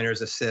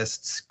 3-pointers,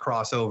 assists,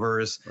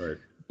 crossovers,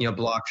 right,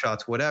 block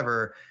shots,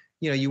 whatever,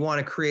 you want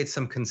to create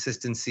some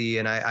consistency.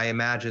 And I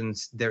imagine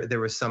there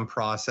was some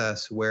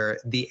process where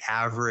the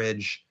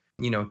average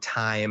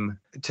time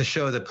to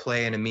show the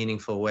play in a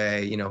meaningful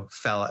way,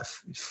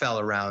 fell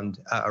around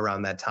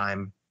that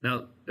time.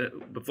 Now,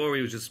 before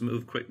we just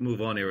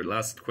move on here,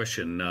 last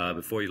question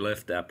before you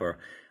left Dapper,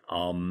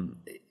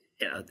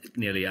 yeah,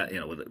 nearly,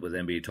 with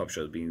NBA Top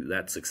Shot being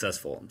that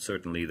successful,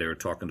 certainly they're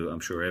talking to, I'm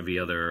sure, every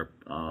other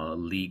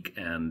league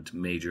and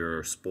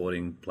major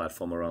sporting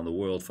platform around the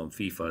world, from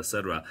FIFA,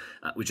 etc.,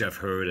 which I've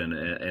heard,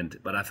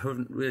 but I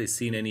haven't really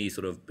seen any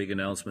sort of big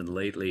announcement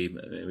lately.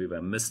 Maybe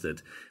I missed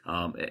it.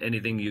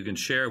 Anything you can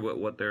share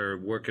what they're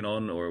working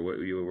on, or what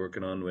you were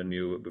working on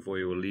before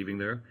you were leaving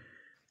there?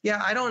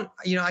 Yeah,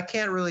 I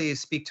can't really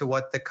speak to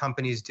what the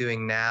company's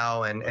doing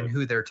now and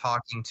who they're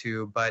talking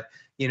to, but,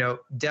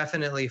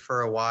 definitely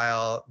for a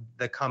while,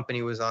 the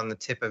company was on the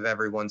tip of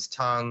everyone's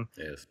tongue,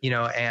 Yes.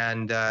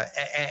 And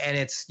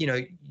it's,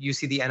 you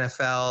see the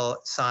NFL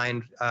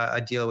signed a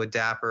deal with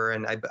Dapper,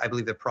 and I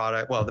believe the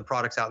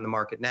product's out in the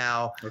market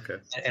now. Okay.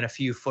 And a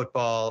few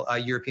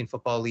European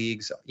football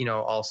leagues,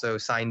 also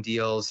signed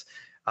deals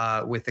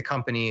with the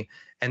company.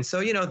 And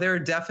so, they're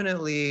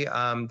definitely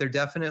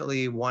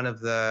one of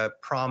the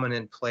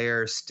prominent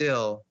players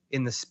still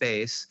in the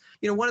space.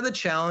 One of the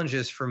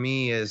challenges for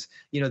me is,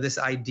 this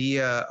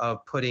idea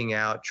of putting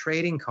out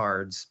trading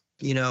cards.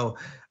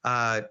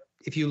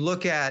 If you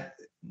look at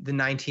the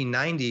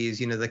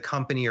 1990s, the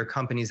company or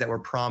companies that were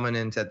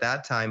prominent at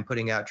that time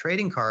putting out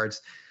trading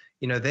cards,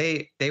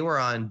 they were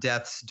on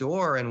death's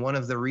door. And one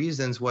of the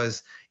reasons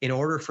was, in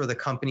order for the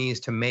companies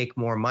to make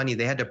more money,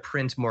 they had to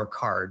print more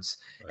cards.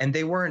 Right. And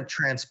they weren't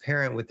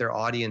transparent with their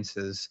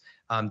audiences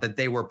that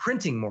they were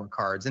printing more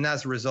cards. And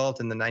as a result,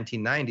 in the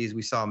 1990s,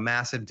 we saw a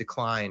massive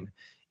decline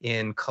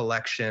in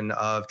collection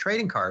of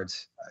trading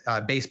cards,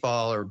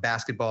 baseball or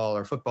basketball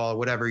or football,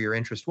 whatever your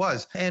interest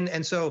was.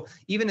 And so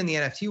even in the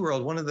NFT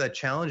world, one of the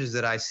challenges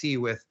that I see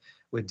with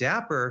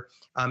Dapper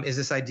is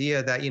this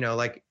idea that,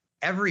 like,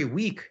 every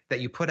week that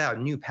you put out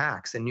new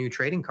packs and new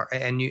trading cards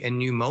and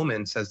new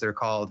moments, as they're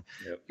called,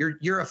 yep,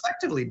 you're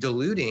effectively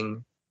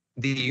diluting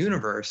the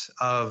universe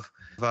of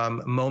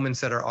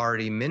moments that are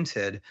already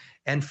minted.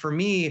 And for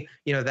me,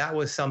 that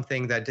was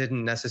something that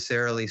didn't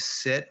necessarily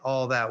sit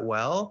all that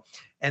well.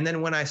 And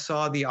then when I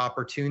saw the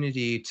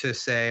opportunity to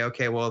say,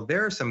 okay, well,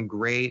 there are some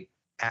great,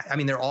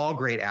 they're all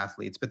great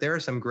athletes, but there are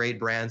some great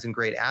brands and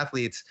great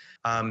athletes,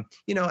 and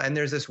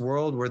there's this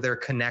world where they're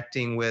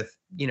connecting with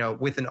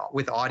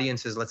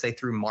audiences, let's say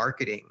through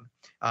marketing,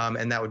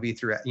 and that would be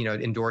through,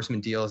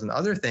 endorsement deals and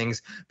other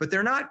things, but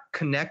they're not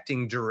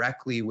connecting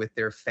directly with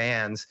their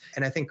fans.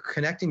 And I think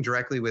connecting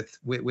directly with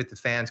the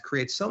fans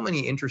creates so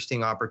many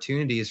interesting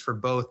opportunities for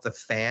both the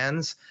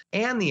fans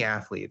and the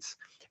athletes.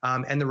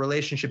 And the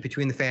relationship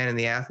between the fan and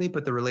the athlete,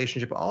 but the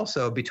relationship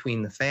also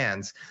between the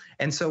fans.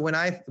 And so when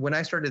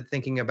I started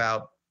thinking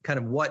about kind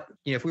of what,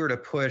 if we were to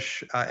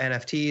push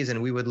NFTs,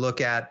 and we would look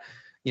at,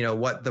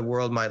 what the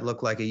world might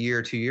look like a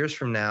year, 2 years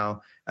from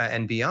now,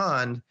 and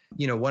beyond,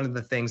 one of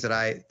the things that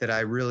I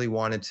really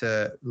wanted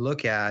to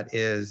look at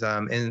is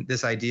in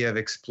this idea of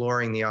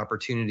exploring the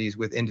opportunities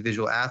with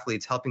individual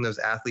athletes, helping those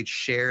athletes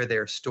share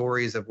their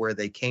stories of where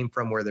they came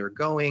from, where they're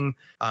going,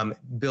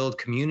 build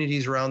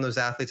communities around those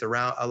athletes,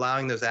 around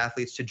allowing those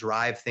athletes to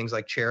drive things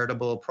like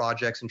charitable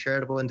projects and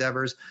charitable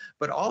endeavors,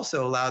 but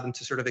also allow them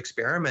to sort of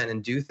experiment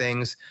and do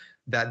things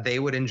that they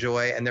would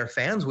enjoy and their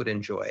fans would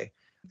enjoy.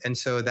 And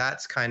so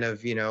that's kind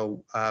of,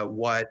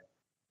 what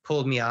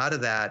pulled me out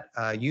of that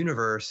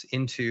universe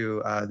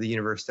into the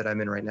universe that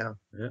I'm in right now.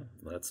 Yeah,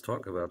 let's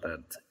talk about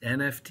that.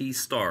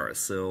 NFTSTAR.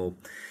 So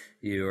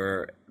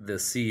you're the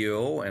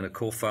CEO and a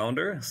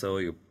co-founder. So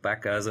you're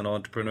back as an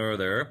entrepreneur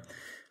there.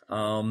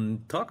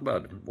 Talk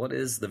about what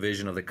is the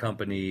vision of the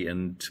company.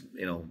 And,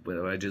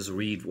 when I just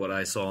read what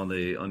I saw on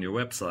your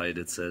website,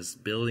 it says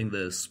building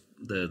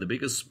the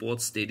biggest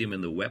sports stadium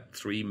in the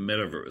Web3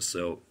 metaverse.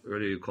 So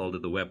earlier you called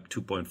it the Web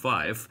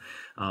 2.5,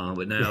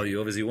 but now you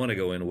obviously want to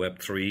go in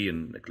Web3,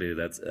 and clearly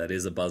that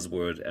is a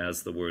buzzword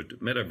as the word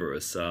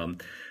metaverse.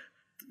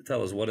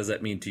 Tell us, what does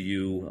that mean to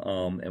you,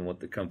 and what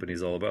the company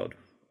is all about?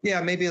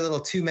 Yeah, maybe a little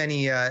too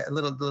many, a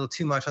little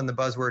too much on the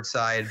buzzword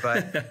side,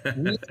 but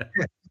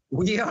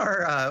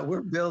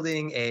we're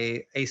building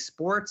a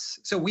sports.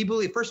 So we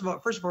believe, first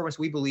and foremost,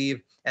 we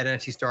believe at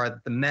NFTSTAR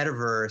that the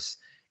metaverse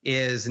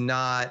is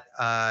not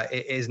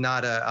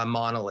a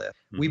monolith.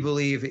 Mm-hmm. We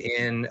believe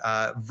in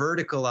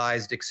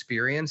verticalized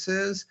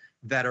experiences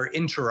that are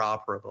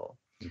interoperable.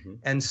 Mm-hmm.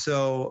 And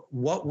so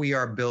what we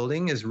are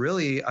building is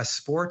really a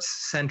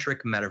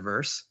sports-centric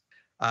metaverse.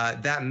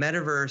 That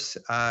metaverse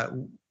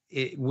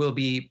it will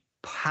be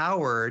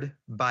powered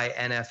by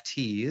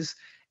NFTs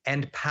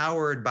and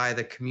powered by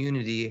the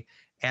community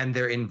and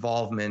their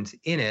involvement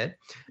in it.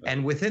 Right.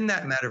 And within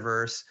that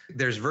metaverse,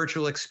 there's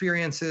virtual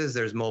experiences,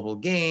 there's mobile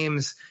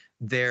games,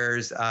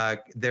 there's a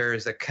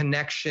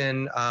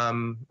connection,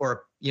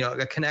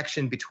 a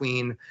connection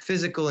between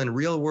physical and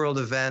real world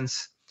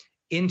events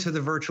into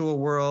the virtual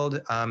world.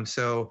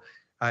 So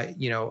to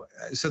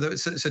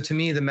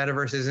me, the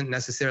metaverse isn't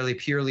necessarily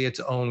purely its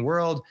own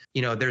world.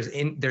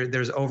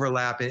 There's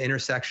overlap and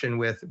intersection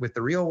with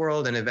the real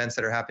world and events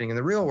that are happening in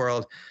the real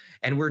world.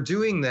 And we're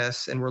doing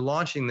this, and we're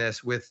launching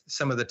this with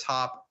some of the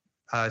top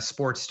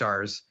sports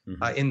stars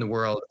in the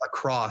world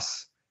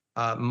across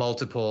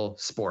multiple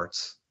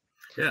sports.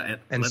 Yeah, and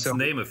And let's so,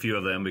 name a few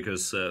of them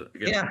because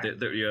yeah,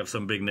 you have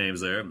some big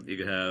names there.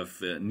 You have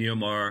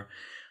Neymar,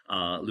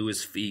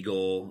 Luis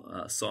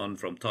Figo, Son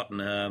from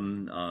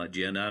Tottenham,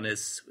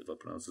 Giannanis, if I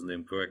pronounce his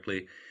name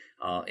correctly.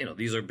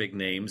 These are big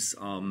names.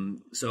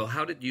 So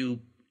how did you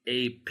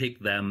pick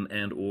them,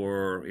 and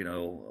or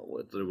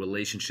what the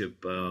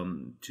relationship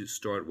to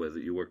start with?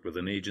 You worked with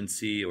an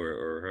agency,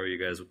 or how are you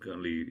guys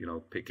currently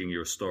picking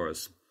your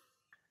stars?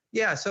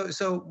 yeah.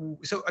 So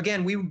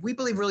again, we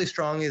believe really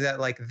strongly that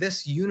like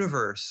this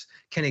universe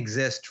can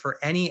exist for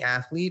any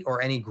athlete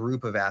or any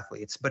group of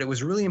athletes, but it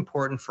was really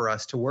important for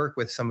us to work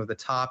with some of the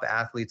top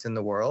athletes in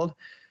the world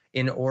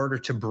in order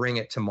to bring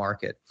it to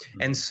market.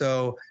 Mm-hmm. And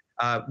so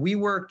we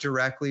work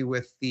directly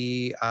with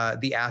the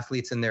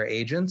athletes and their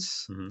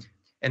agents. Mm-hmm.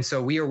 And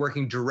so we are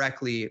working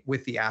directly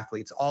with the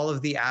athletes. All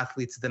of the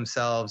athletes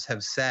themselves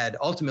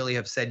ultimately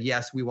have said,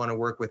 yes, we want to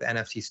work with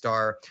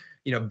NFTSTAR,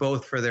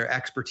 both for their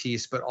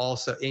expertise, but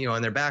also,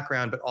 in their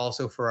background, but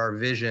also for our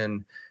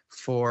vision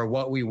for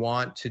what we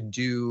want to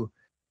do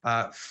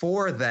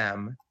for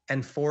them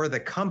and for the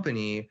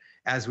company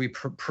as we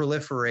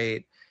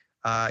proliferate,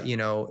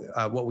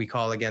 what we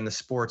call, again, the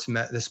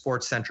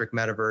sports-centric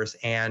metaverse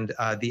and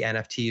the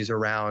NFTs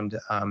around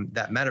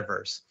that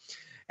metaverse.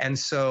 And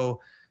so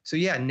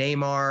yeah,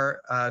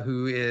 Neymar,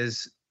 who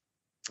is,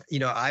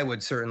 I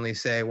would certainly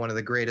say one of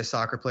the greatest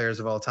soccer players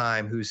of all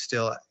time, who's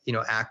still,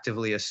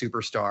 actively a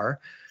superstar.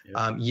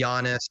 Yeah.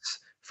 Giannis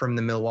from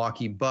the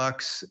Milwaukee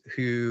Bucks,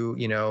 who,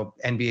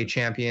 NBA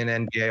champion,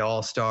 NBA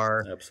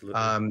All-Star.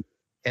 Absolutely.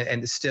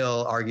 And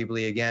still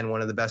arguably, again,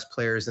 one of the best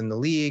players in the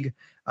league.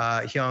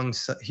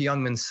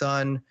 Heung-min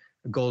Son,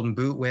 Golden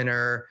Boot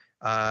winner.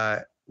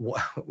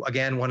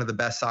 Again, one of the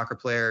best soccer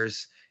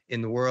players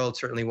in the world,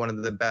 certainly one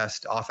of the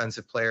best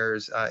offensive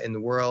players in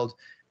the world.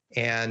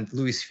 And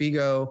Luis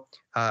Figo,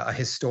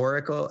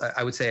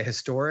 I would say a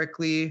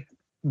historically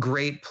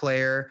great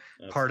player,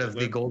 absolutely. Part of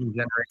the golden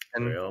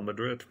generation. Real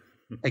Madrid.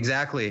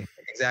 Exactly.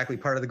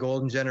 Part of the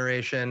golden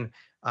generation.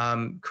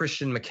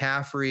 Christian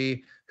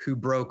McCaffrey, who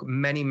broke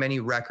many,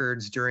 many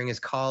records during his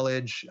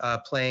college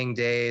playing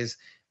days,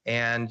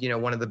 and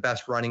one of the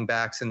best running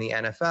backs in the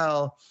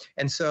NFL.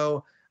 And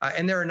so,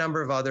 and there are a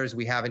number of others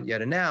we haven't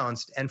yet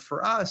announced. And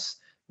for us,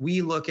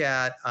 we look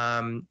at,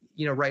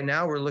 right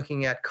now we're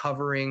looking at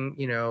covering,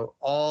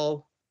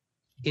 all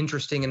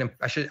interesting and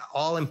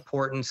all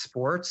important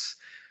sports.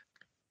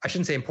 I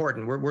shouldn't say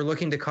important. We're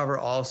looking to cover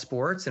all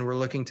sports, and we're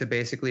looking to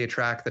basically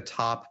attract the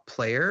top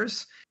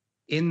players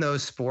in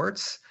those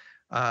sports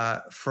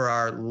for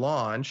our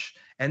launch.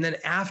 And then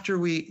after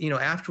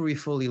we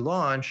fully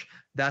launch,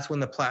 that's when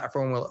the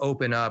platform will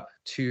open up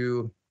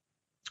to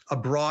a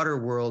broader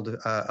world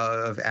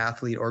of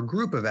athlete or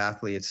group of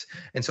athletes.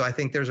 And so I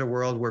think there's a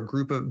world where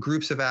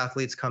groups of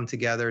athletes come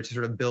together to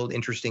sort of build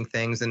interesting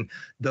things. And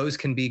those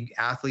can be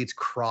athletes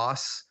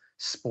cross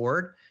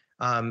sport.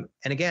 And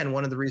again,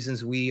 one of the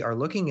reasons we are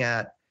looking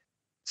at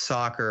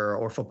soccer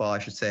or football, I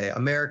should say,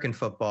 American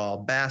football,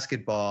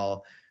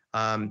 basketball,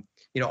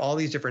 all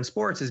these different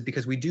sports is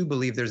because we do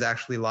believe there's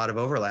actually a lot of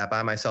overlap.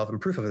 I myself am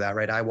proof of that,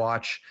 right? I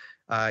watch,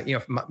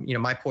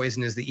 my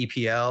poison is the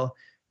EPL.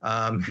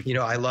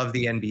 I love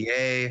the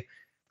NBA.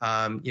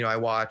 I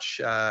watch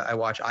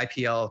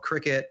IPL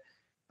cricket.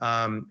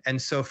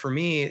 And so for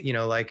me,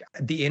 like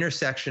the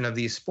intersection of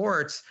these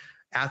sports,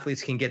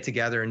 athletes can get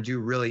together and do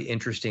really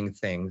interesting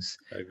things.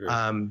 I agree.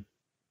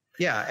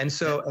 And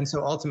so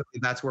ultimately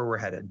that's where we're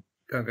headed.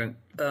 Okay.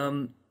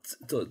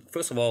 So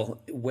first of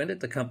all, when did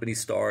the company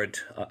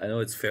start? I know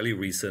it's fairly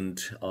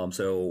recent.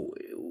 So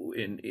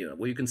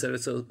will you consider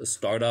it a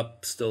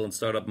startup, still in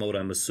startup mode,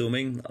 I'm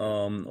assuming,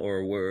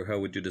 or how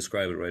would you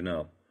describe it right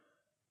now?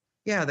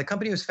 Yeah, the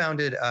company was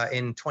founded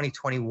in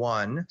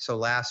 2021, so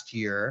last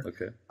year.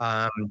 Okay.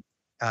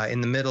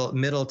 In the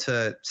middle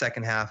to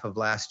second half of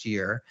last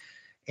year,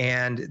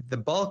 and the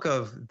bulk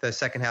of the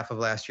second half of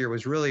last year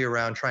was really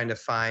around trying to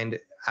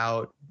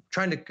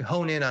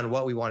hone in on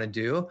what we want to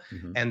do,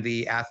 mm-hmm. and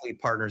the athlete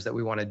partners that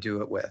we want to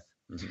do it with.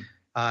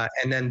 Mm-hmm.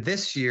 And then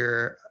this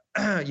year,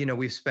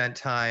 we've spent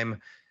time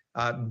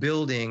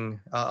building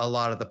a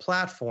lot of the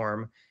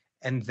platform,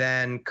 and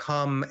then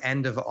come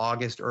end of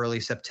August, early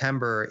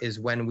September is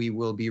when we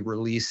will be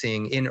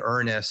releasing in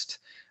earnest,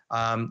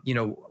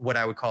 what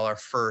I would call our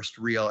first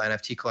real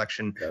NFT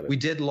collection. We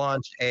did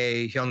launch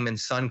a Heung-min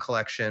Son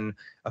collection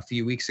a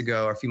few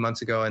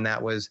months ago, and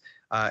that was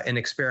an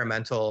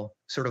experimental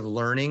sort of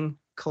learning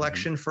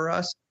collection, mm-hmm. for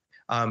us.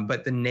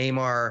 But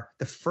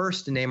the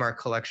first Neymar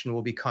collection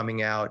will be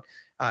coming out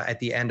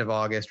at the end of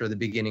August or the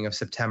beginning of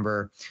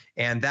September,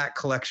 and that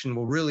collection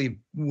will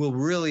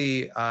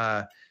really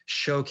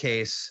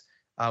showcase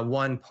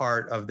one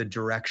part of the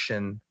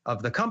direction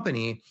of the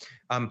company.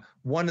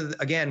 One of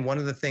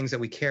the things that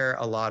we care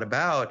a lot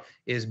about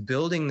is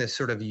building this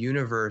sort of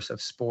universe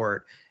of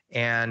sport,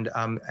 and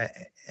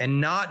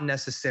not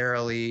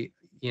necessarily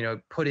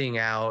putting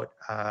out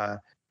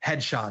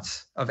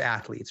headshots of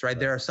athletes, right?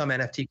 There are some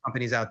NFT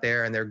companies out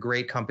there, and they're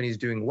great companies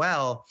doing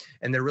well,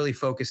 and they're really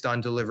focused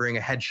on delivering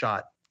a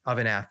headshot of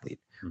an athlete,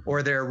 mm-hmm.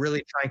 or they're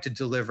really trying to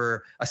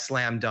deliver a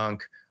slam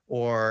dunk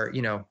or,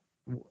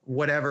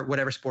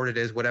 whatever sport it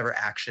is, whatever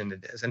action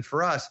it is. And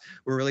for us,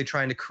 we're really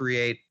trying to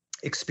create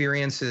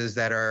experiences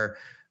that are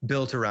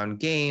built around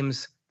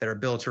games, that are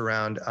built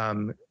around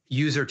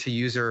user to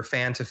user,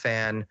 fan to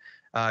fan,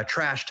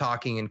 trash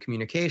talking and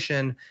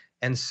communication.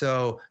 And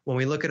so when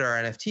we look at our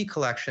NFT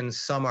collections,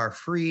 some are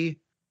free,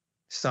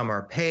 some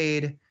are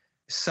paid.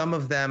 Some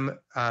of them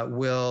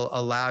will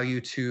allow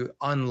you to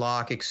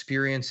unlock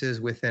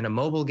experiences within a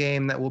mobile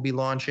game that we'll be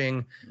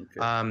launching.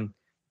 Okay.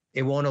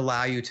 It won't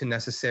allow you to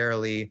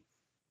necessarily,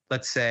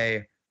 let's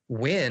say,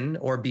 win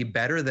or be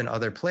better than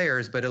other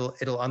players, but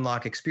it'll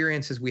unlock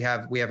experiences. We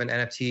have an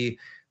NFT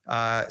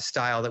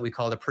style that we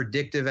call the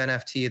predictive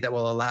NFT that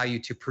will allow you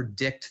to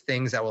predict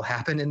things that will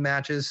happen in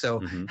matches.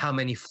 So how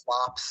many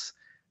flops,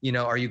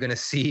 are you going to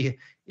see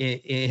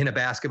in a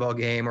basketball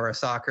game or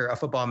a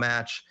football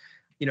match?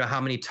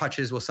 How many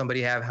touches will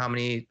somebody have? How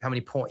many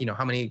points?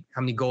 How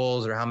many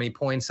goals or how many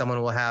points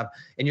someone will have?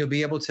 And you'll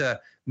be able to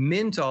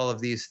mint all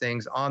of these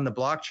things on the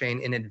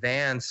blockchain in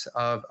advance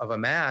of a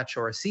match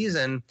or a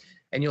season,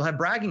 and you'll have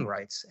bragging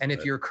rights. And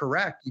if you're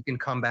correct, you can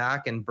come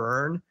back and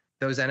burn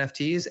those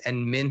NFTs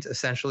and mint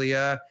essentially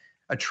a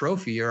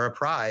trophy or a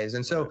prize.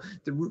 And so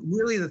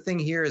really the thing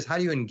here is, how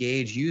do you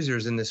engage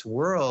users in this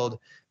world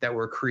that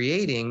we're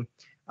creating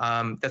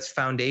that's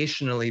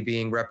foundationally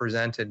being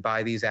represented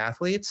by these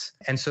athletes?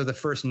 And so the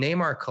first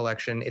Neymar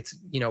collection, it's,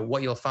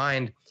 what you'll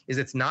find is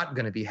it's not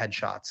going to be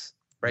headshots,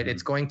 right?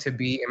 It's going to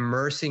be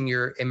immersing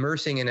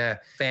in a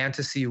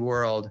fantasy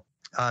world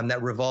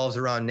that revolves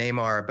around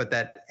Neymar, but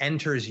that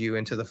enters you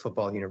into the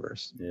football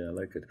universe. Yeah, I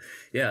like it.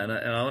 Yeah, and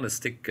I want to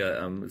stick,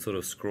 I'm sort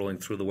of scrolling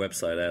through the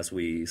website as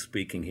we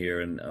speaking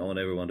here, and I want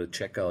everyone to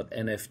check out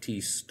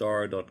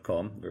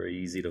NFTSTAR.com, very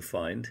easy to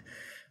find.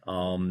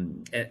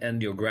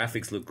 And your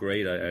graphics look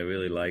great. I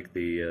really like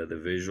the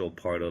visual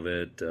part of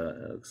it.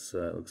 Looks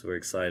very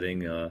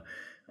exciting.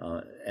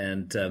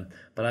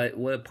 But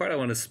what part I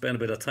want to spend a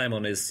bit of time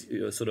on is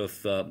sort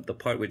of the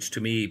part which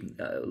to me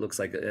looks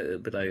like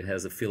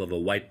has a feel of a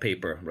white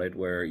paper, right?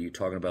 Where you're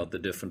talking about the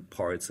different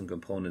parts and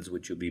components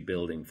which you'll be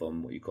building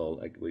from what you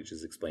call, which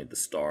is explained, the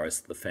stars,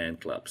 the fan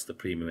clubs, the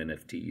premium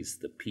NFTs,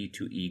 the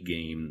P2E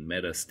game,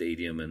 Meta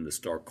Stadium, and the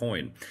Star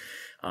Coin.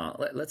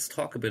 Let's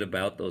talk a bit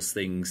about those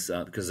things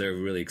because they're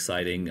really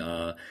exciting.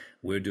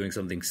 We're doing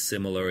something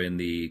similar in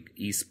the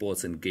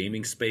esports and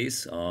gaming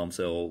space.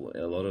 So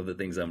a lot of the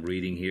things I'm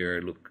reading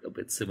here look a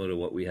bit similar to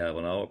what we have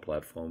on our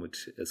platform,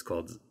 which is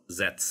called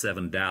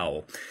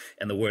Z7DAO.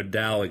 And the word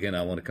DAO, again,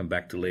 I want to come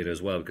back to later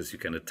as well, because you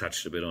kind of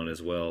touched a bit on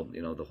as well,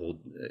 the whole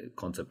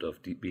concept of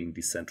being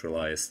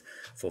decentralized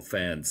for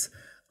fans.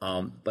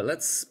 But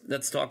let's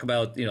talk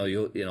about,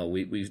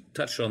 we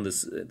touched on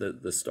this,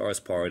 the stars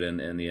part and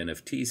the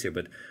NFTs here,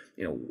 but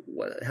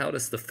how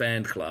does the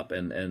fan club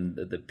and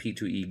the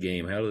P2E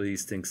game, how do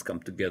these things come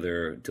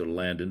together to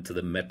land into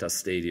the Meta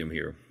Stadium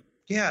here?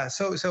 Yeah.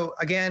 So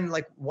again,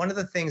 like one of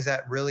the things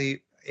that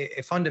really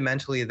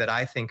fundamentally that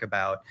I think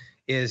about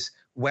is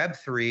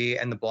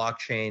Web3 and the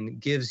blockchain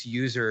gives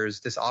users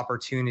this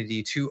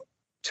opportunity to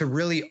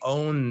really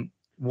own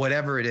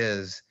whatever it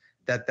is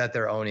that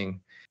they're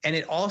owning. And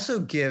it also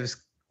gives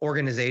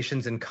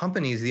organizations and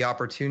companies the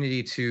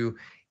opportunity to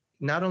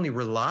not only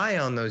rely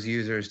on those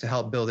users to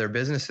help build their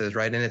businesses,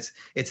 right? And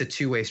it's a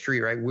two-way street,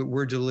 right?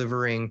 We're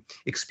delivering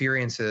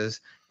experiences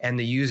and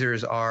the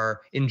users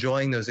are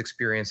enjoying those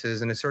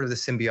experiences, and it's sort of the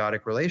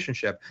symbiotic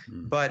relationship.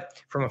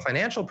 But from a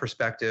financial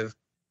perspective,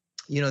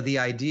 the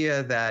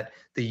idea that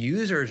the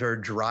users are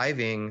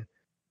driving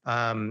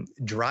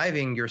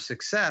your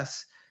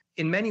success,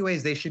 in many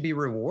ways they should be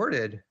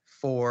rewarded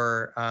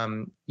for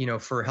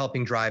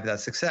helping drive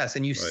that success.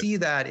 And you see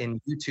that in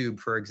YouTube,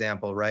 for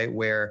example, right?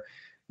 Where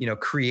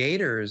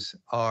creators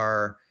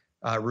are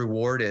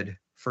rewarded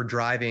for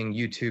driving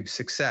YouTube's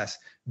success,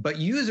 but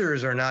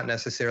users are not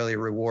necessarily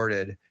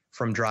rewarded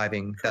from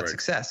driving that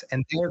success.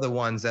 And they're the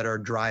ones that are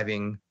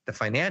driving the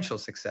financial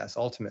success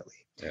ultimately.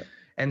 Yeah.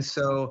 And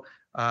so,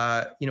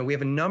 we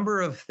have a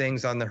number of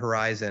things on the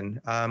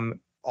horizon,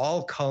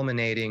 all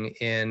culminating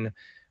in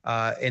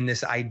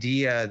this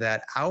idea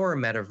that our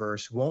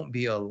metaverse won't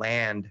be a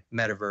land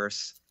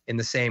metaverse in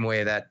the same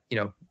way that,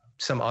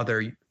 some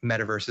other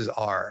metaverses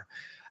are.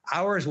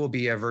 Ours will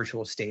be a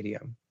virtual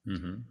stadium.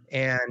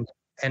 And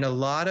a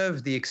lot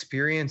of the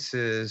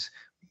experiences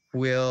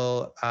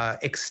will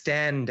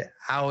extend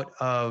out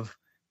of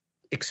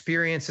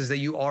experiences that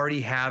you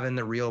already have in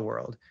the real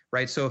world,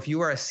 right? So if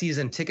you are a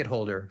season ticket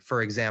holder,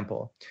 for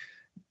example,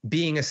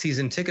 being a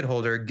season ticket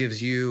holder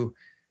gives you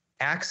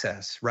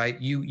access, right?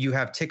 You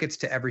have tickets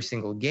to every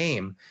single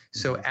game.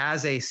 So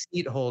as a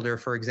seat holder,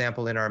 for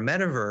example, in our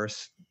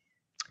metaverse,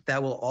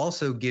 that will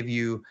also give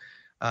you,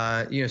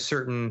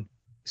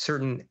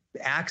 certain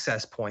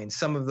access points.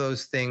 Some of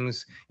those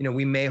things,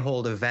 we may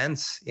hold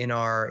events in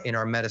our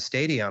Meta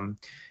Stadium,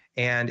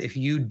 and if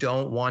you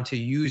don't want to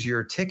use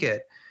your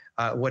ticket,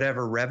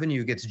 whatever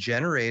revenue gets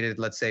generated,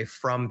 let's say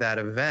from that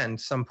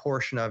event, some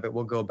portion of it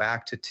will go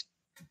back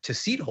to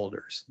seat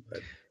holders,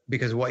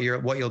 because what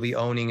you'll be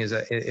owning is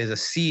a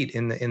seat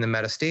in the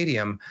Meta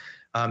Stadium.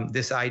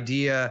 This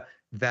idea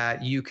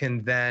that you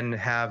can then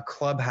have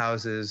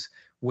clubhouses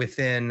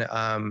within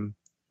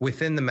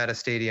within the Meta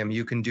Stadium.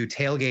 You can do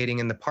tailgating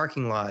in the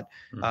parking lot,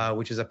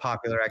 which is a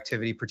popular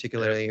activity,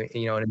 particularly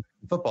in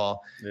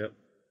football. Yep.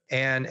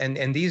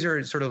 And these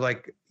are sort of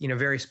like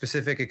very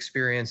specific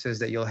experiences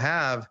that you'll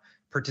have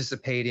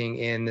participating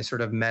in this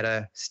sort of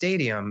Meta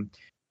Stadium.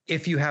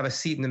 If you have a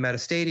seat in the Meta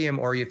Stadium,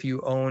 or if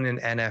you own an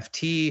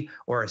NFT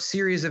or a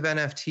series of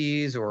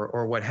NFTs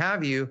or what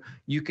have you,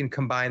 you can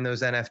combine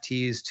those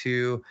NFTs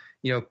to,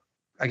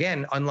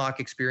 again,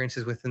 unlock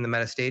experiences within the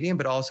Meta Stadium,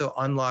 but also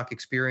unlock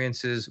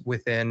experiences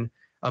within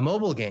a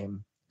mobile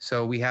game.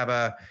 So we have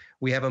a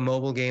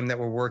mobile game that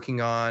we're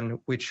working on,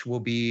 which will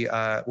be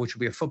a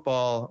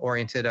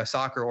football-oriented, a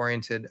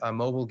soccer-oriented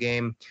mobile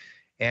game.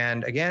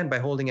 And again, by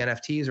holding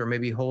NFTs or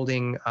maybe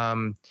holding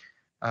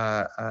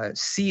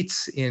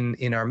seats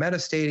in our Meta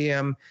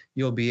Stadium,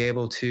 you'll be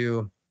able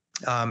to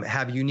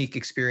have unique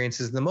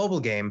experiences in the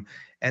mobile game.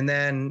 And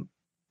then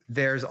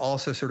there's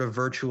also sort of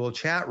virtual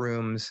chat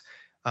rooms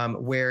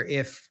where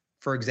if,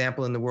 for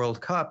example, in the World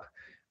Cup,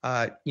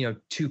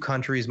 two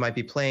countries might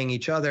be playing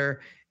each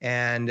other,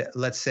 and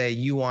let's say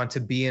you want to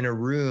be in a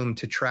room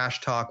to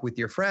trash talk with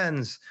your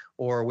friends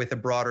or with a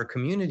broader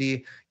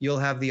community, you'll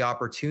have the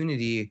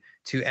opportunity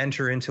to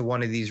enter into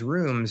one of these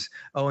rooms.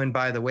 Oh, and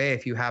by the way,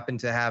 if you happen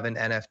to have an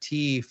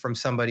NFT from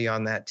somebody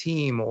on that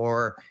team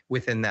or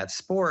within that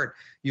sport,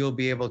 you'll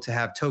be able to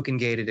have token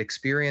gated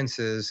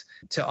experiences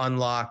to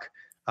unlock,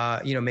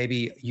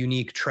 maybe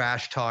unique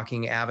trash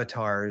talking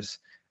avatars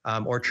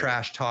or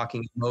trash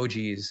talking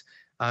emojis.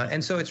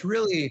 And so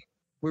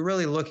we're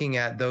really looking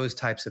at those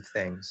types of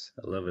things.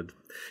 I love it.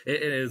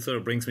 It sort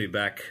of brings me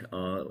back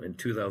in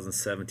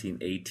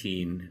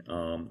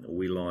 2017-18,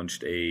 we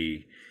launched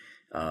a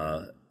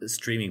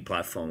streaming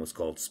platform. It was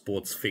called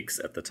Sports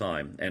Fix at the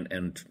time.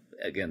 And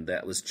again,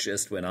 that was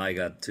just when I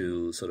got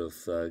to sort of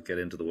get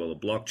into the world of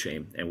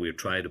blockchain, and we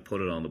tried to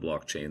put it on the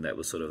blockchain. That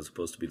was sort of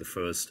supposed to be the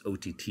first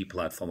OTT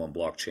platform on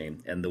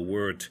blockchain. And the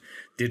word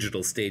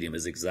digital stadium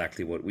is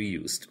exactly what we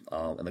used.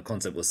 And the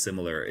concept was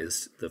similar,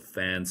 is the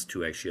fans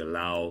to actually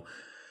allow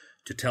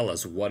to tell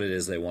us what it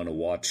is they want to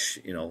watch,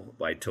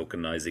 by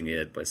tokenizing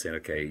it, by saying,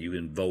 okay, you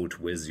can vote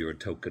with your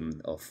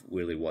token of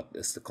really what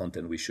is the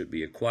content we should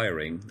be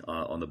acquiring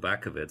on the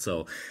back of it.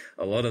 So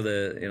a lot of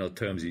the,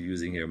 terms you're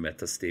using here,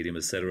 Meta Stadium,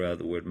 etc.,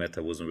 the word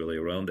meta wasn't really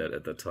around that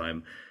at the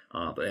time.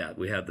 But yeah,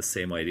 we had the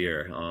same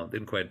idea.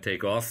 Didn't quite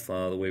take off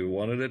the way we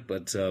wanted it,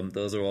 but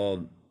those are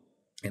all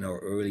in our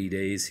early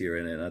days here,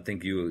 and I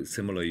think you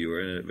were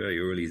in a very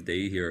early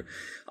day here.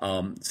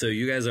 So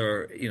you guys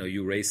are,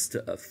 you raised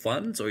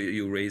funds, or are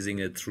you raising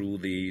it through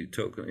the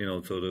token,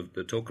 sort of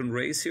the token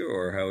raise here,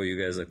 or how you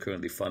guys are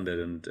currently funded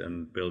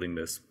and building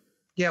this?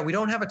 Yeah, we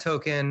don't have a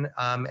token,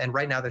 and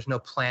right now there's no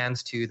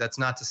plans to. That's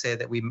not to say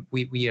that we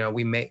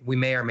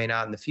may or may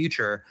not in the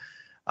future.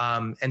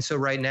 And so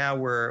right now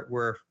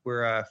we're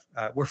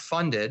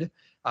funded.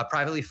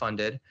 Privately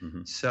funded.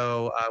 Mm-hmm.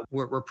 So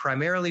we're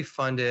primarily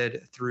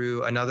funded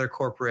through another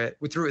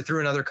through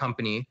another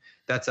company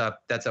that's a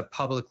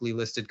publicly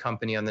listed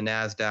company on the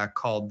NASDAQ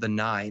called the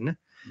Nine.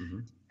 Mm-hmm.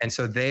 And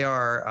so they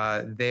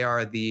are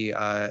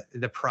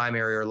the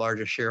primary or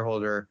largest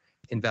shareholder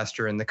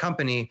investor in the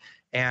company.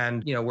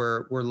 And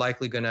we're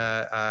likely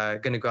gonna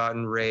go out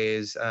and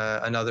raise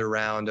another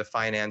round of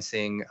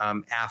financing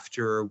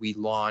after we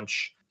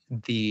launch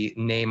the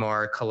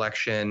Neymar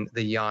collection,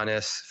 the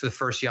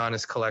first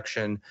Giannis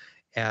collection,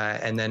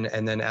 and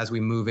then as we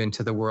move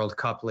into the World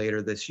Cup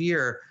later this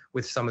year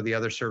with some of the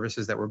other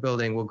services that we're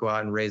building, we'll go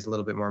out and raise a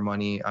little bit more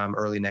money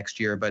early next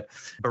year. But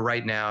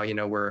right now,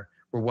 we're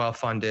well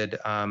funded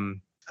and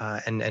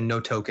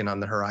no token on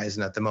the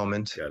horizon at the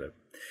moment. Got it.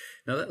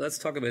 Now let's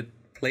talk about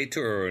play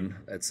to earn.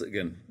 That's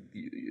again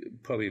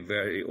probably a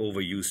very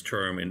overused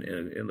term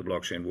in the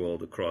blockchain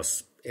world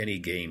across any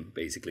game,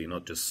 basically,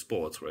 not just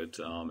sports, right?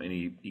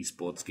 Any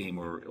esports game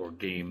or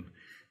game,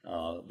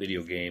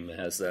 video game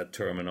has that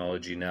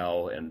terminology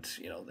now, and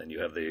then you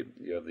have the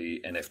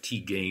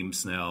NFT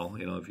games now.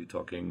 If you're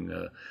talking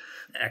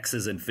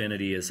Axis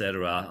Infinity,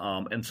 etc.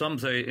 And some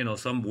say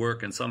some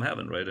work and some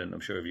haven't, right? And I'm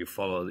sure if you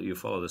follow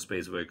the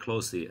space very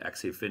closely,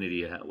 Axis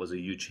Infinity was a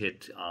huge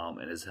hit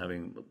and is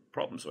having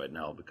problems right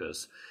now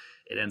because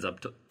it ends up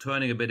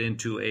turning a bit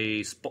into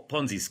a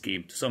Ponzi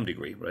scheme to some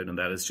degree, right? And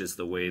that is just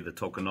the way the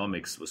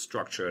tokenomics was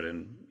structured,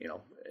 and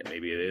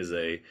maybe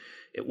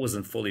it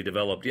wasn't fully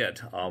developed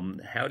yet.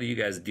 How do you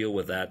guys deal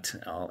with that,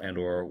 and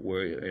or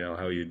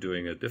how are you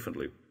doing it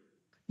differently?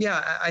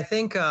 Yeah, I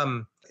think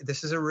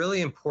this is a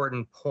really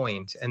important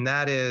point, and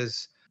that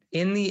is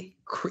in the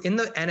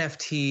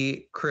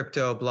NFT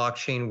crypto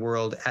blockchain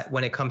world.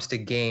 When it comes to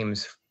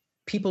games,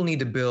 people need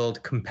to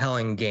build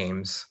compelling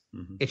games.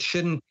 Mm-hmm. It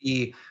shouldn't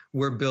be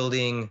we're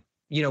building,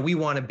 we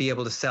want to be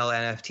able to sell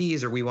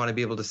NFTs or we want to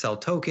be able to sell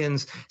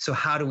tokens. So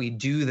how do we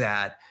do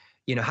that?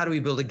 How do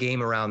we build a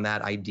game around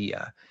that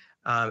idea?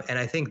 And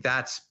I think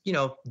that's,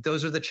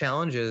 those are the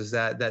challenges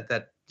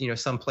that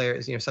some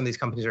players, some of these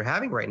companies are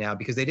having right now,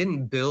 because they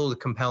didn't build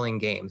compelling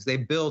games. They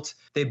built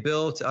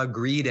a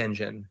greed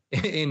engine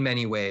in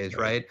many ways,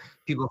 right?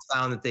 People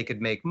found that they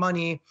could make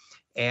money,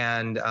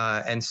 and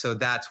so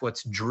that's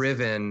what's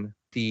driven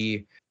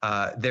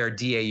their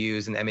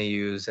DAUs and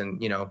MAUs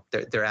and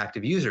their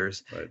active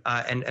users.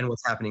 And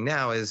what's happening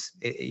now is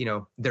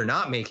they're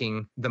not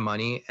making the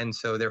money, and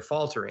so they're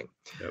faltering.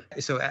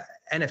 So at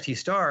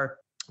NFTSTAR,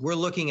 we're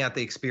looking at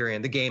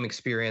the game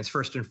experience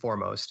first and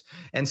foremost.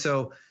 And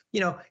so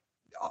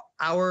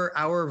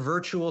our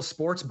virtual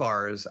sports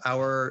bars,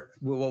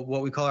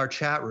 what we call our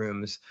chat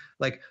rooms,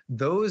 like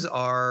those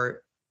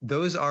are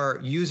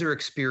user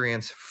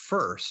experience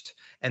first,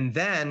 and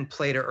then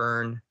play to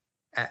earn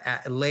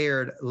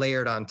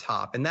layered on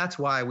top. And that's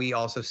why we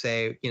also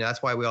say,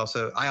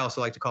 I also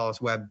like to call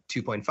us Web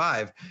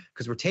 2.5,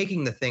 because we're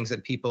taking the things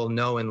that people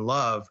know and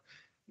love,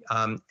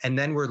 and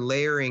then we're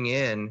layering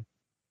in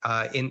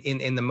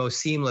the most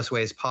seamless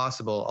ways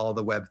possible all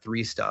the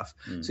Web3 stuff.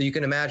 So you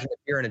can imagine if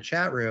you're in a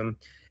chat room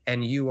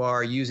and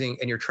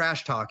you're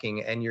trash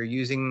talking and you're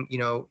using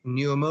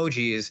new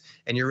emojis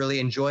and you're really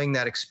enjoying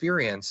that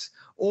experience,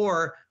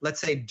 or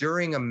let's say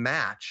during a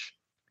match,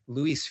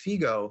 Luis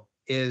Figo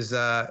is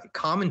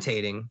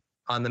commentating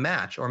on the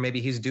match, or maybe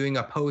he's doing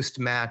a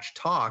post-match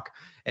talk,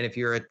 and if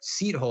you're a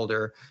seat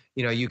holder,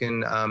 you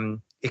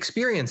can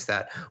experience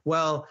that.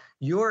 Well,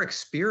 your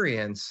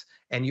experience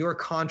and your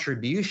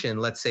contribution,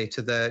 let's say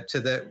to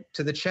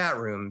the chat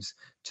rooms,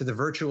 to the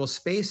virtual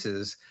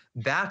spaces,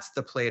 that's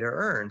the play to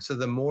earn. So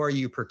the more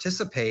you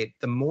participate,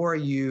 the more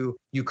you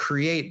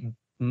create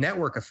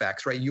network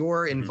effects, right?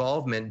 Your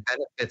involvement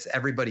benefits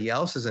everybody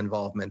else's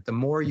involvement. The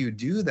more you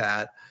do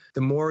that,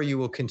 the more you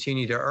will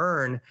continue to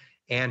earn.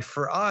 And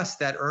for us,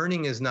 that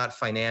earning is not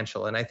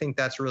financial. And I think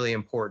that's really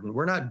important.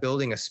 We're not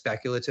building a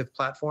speculative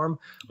platform.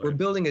 We're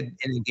building an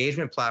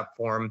engagement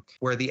platform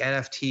where the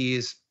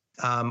NFTs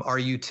are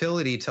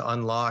utility to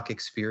unlock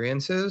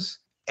experiences,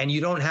 and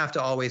you don't have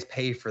to always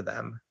pay for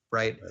them,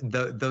 right?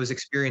 Those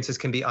experiences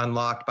can be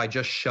unlocked by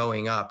just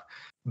showing up,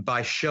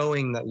 by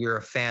showing that you're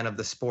a fan of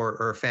the sport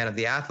or a fan of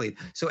the athlete.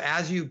 So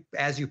as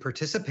you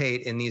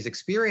participate in these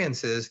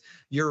experiences,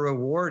 you're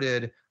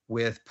rewarded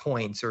with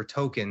points or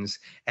tokens,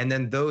 and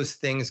then those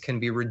things can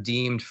be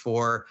redeemed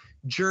for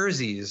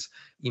jerseys.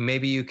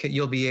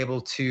 You'll be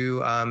able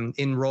to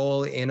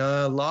enroll in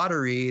a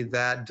lottery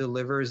that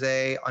delivers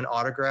an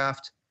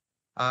autographed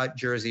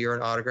jersey or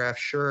an autographed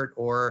shirt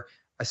or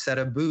a set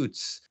of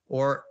boots,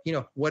 or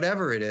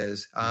whatever it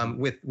is.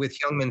 With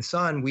Heung-min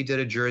Son, we did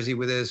a jersey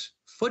with his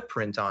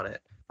footprint on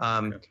it,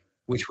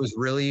 which was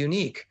really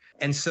unique.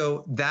 And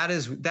so that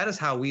is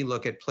how we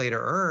look at play to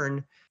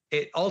earn.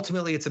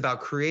 Ultimately, it's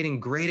about creating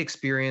great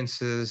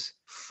experiences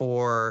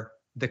for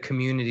the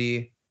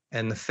community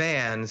and the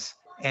fans.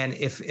 And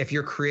if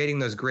you're creating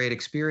those great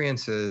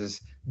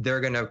experiences, they're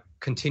going to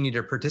continue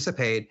to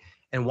participate.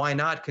 And why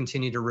not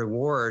continue to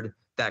reward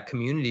that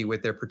community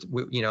with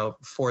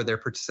for their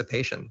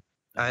participation?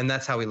 And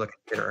that's how we look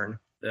at play to earn.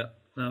 Yeah,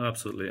 no,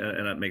 absolutely,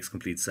 and that makes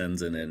complete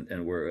sense.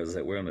 And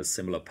we're on a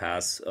similar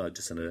path,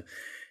 just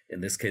in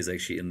this case,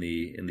 actually in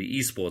the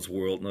esports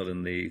world, not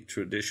in the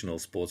traditional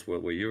sports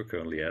world where you're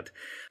currently at.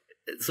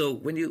 So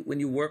when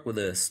you work with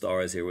the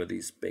stars here, with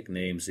these big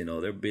names,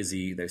 they're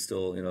busy. They're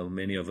still,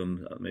 many of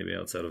them, maybe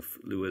outside of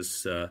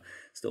Lewis,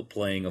 still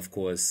playing, of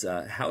course.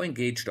 How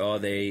engaged are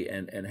they,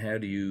 and how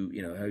do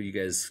you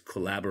guys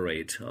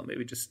collaborate?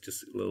 Maybe just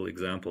a little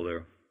example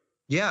there.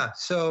 Yeah,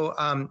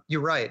 so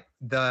you're right.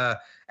 The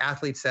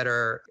athletes that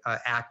are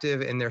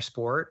active in their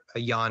sport,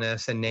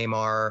 Giannis and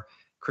Neymar,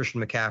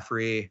 Christian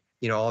McCaffrey,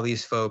 all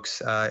these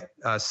folks,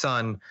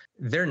 Son,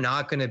 they're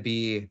not going to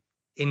be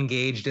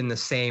engaged in the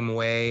same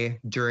way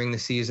during the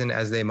season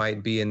as they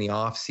might be in the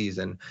off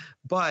season.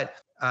 But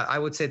I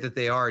would say that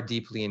they are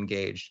deeply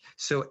engaged.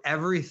 So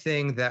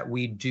everything that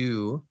we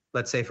do,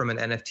 let's say from an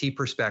NFT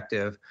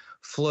perspective,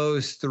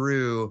 flows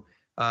through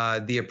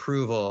the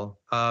approval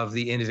of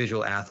the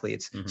individual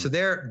athletes. So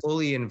they're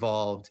fully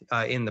involved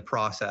in the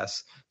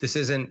process. This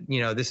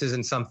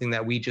isn't something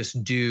that we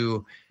just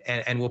do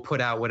and we'll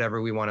put out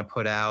whatever we want to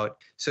put out.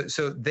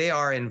 So they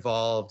are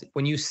involved.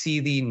 When you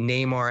see the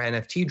Neymar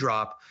NFT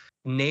drop,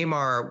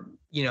 Neymar,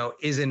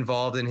 is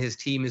involved, and his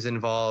team is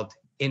involved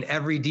in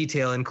every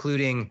detail,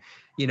 including,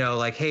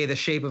 like, hey, the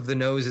shape of the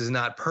nose is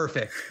not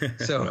perfect.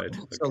 So right.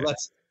 So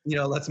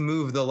let's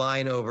move the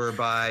line over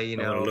by,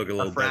 look a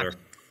little better.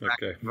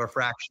 A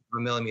fraction of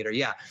a millimeter.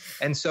 Yeah.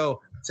 And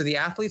so the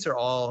athletes are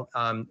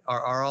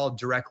all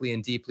directly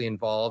and deeply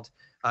involved.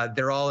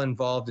 They're all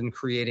involved in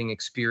creating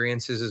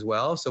experiences as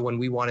well. So when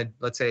we wanted,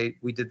 let's say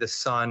we did the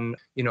Sun,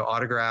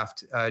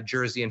 autographed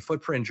jersey and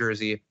footprint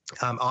jersey,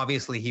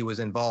 obviously he was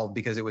involved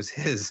because it was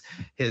his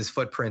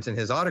footprint and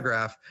his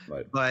autograph,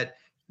 right. But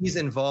he's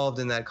involved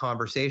in that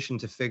conversation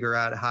to figure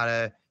out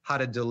how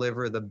to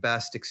deliver the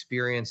best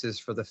experiences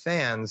for the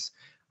fans.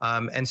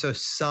 And so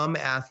some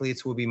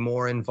athletes will be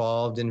more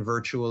involved in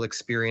virtual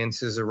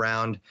experiences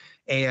around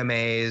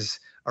AMAs,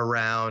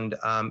 around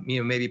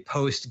maybe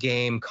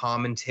post-game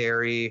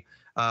commentary,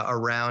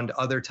 around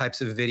other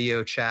types of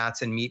video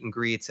chats and meet and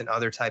greets and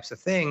other types of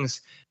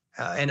things.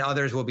 And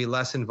others will be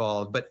less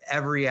involved, but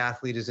every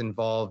athlete is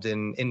involved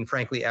in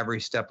frankly every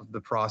step of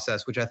the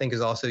process, which I think is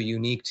also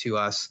unique to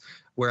us.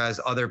 Whereas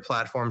other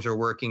platforms are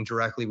working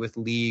directly with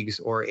leagues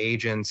or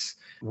agents,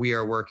 we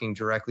are working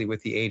directly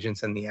with the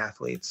agents and the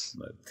athletes.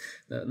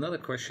 Right. Another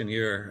question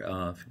here,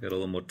 if you've got a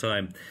little more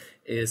time,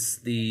 is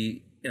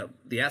the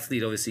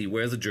athlete obviously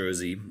wears a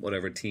jersey,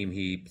 whatever team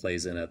he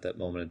plays in at that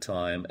moment in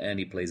time, and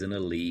he plays in a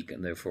league,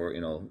 and therefore,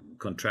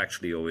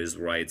 contractually, always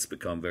rights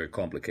become very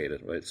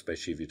complicated, right?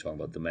 Especially if you're talking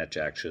about the match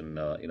action,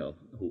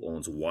 who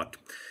owns what.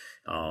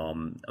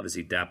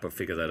 Obviously, Dapper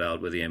figured that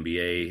out with the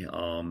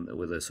NBA,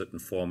 with a certain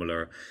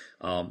formula.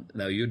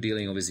 Now you're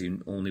dealing obviously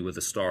only with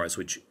the stars,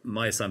 which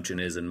my assumption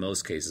is in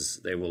most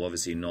cases they will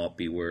obviously not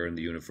be wearing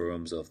the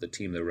uniforms of the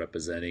team they're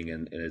representing,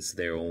 and it's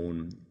their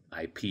own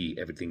IP,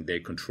 everything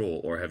they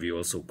control. Or have you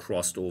also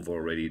crossed over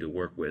already to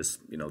work with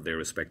their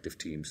respective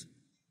teams?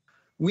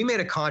 We made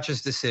a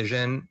conscious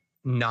decision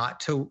not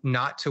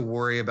to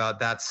worry about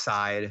that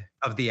side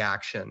of the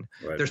action.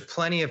 Right. There's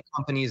plenty of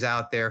companies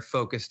out there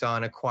focused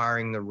on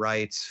acquiring the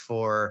rights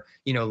for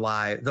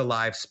the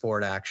live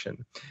sport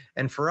action.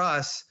 And for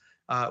us,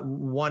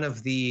 one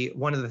of the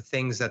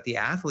things that the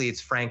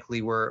athletes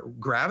frankly were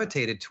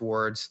gravitated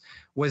towards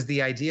was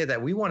the idea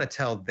that we want to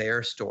tell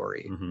their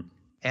story. Mm-hmm.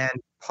 And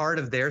part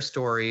of their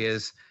story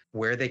is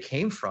where they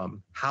came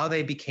from, how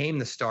they became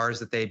the stars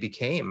that they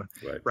became,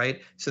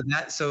 right? So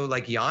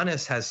like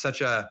Giannis has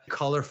such a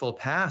colorful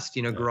past,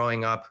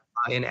 growing up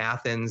in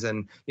Athens,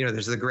 and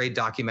there's a great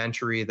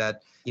documentary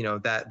that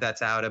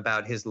that's out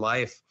about his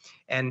life,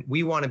 and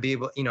we want to be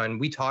able, and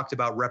we talked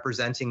about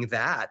representing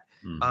that.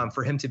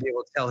 For him to be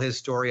able to tell his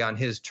story on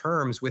his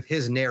terms with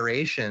his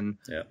narration,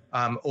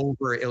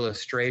 over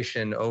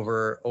illustration,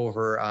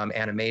 over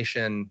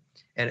animation,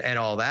 and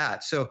all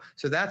that. So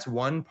that's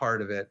one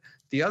part of it.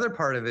 The other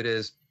part of it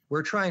is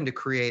we're trying to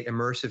create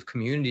immersive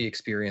community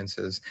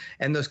experiences,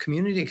 and those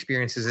community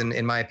experiences,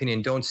 in my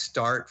opinion, don't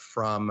start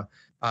from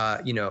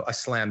a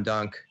slam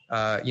dunk,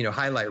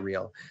 highlight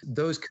reel.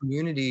 Those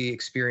community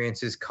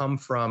experiences come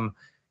from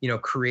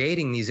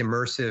creating these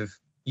immersive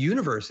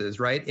universes,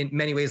 right? In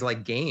many ways,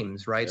 like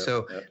games, right?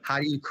 How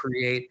do you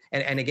create?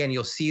 And again,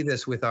 you'll see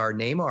this with our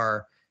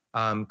Neymar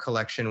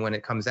collection when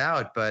it comes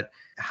out. But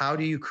how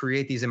do you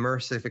create these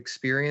immersive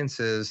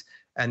experiences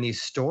and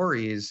these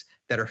stories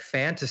that are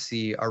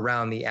fantasy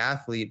around the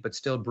athlete, but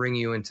still bring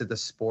you into the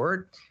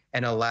sport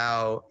and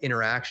allow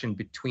interaction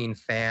between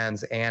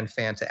fans and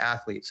fan to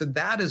athlete? So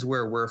that is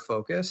where we're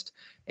focused.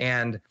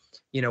 And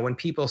when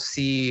people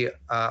see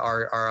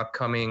our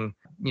upcoming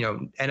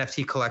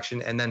NFT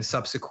collection and then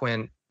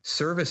subsequent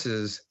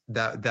services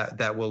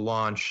that will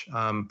launch,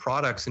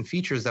 products and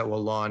features that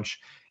will launch,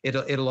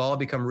 it'll all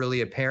become really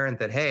apparent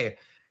that, hey,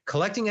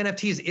 collecting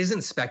NFTs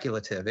isn't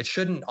speculative. It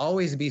shouldn't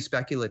always be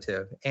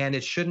speculative, and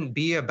it shouldn't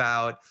be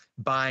about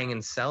buying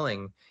and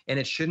selling, and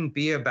it shouldn't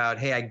be about,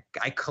 hey,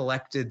 I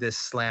collected this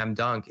slam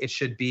dunk. It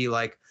should be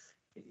like,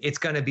 it's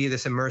going to be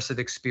this immersive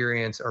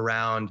experience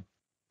around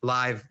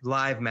live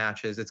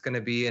matches. It's going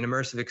to be an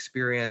immersive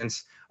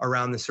experience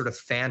around this sort of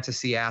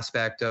fantasy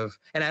aspect of,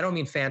 and I don't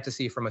mean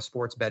fantasy from a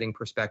sports betting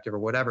perspective or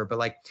whatever, but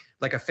like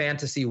a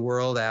fantasy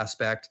world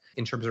aspect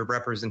in terms of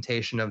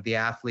representation of the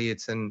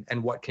athletes and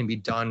what can be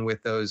done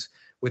with those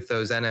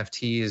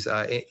NFTs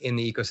in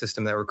the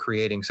ecosystem that we're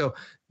creating. So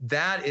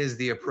that is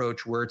the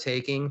approach we're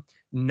taking,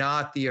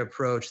 not the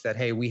approach that,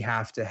 hey, we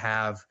have to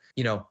have,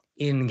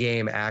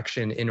 in-game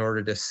action in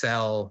order to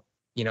sell,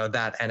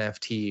 that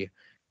NFT.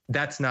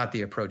 That's not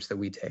the approach that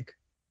we take.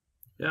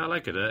 Yeah, I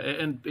like it.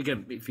 And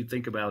again, if you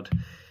think about,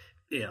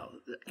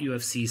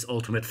 UFC's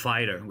Ultimate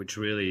Fighter, which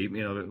really,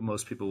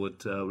 most people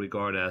would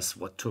regard as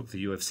what took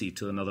the UFC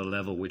to another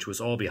level, which was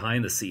all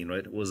behind the scene, right?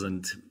 It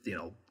wasn't,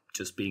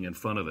 just being in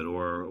front of it,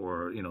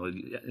 or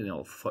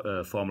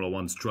Formula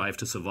One's Drive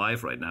to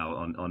Survive right now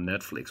on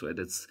Netflix, right?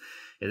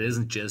 It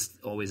isn't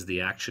just always the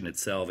action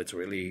itself. It's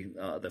really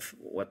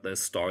what the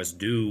stars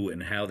do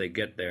and how they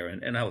get there,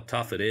 and how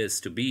tough it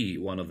is to be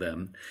one of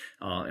them,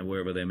 and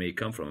wherever they may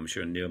come from. I'm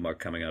sure Neymar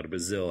coming out of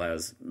Brazil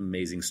has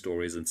amazing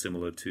stories, and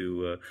similar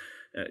to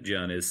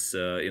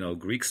Giannis,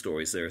 Greek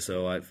stories there.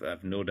 So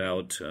I've no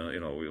doubt,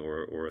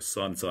 or a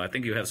son. So I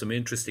think you have some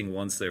interesting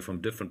ones there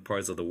from different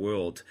parts of the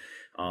world,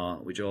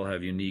 which all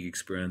have unique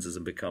experiences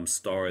and become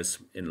stars.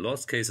 In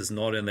lots of cases,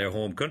 not in their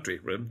home country.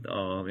 Right?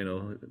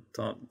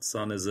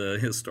 Son is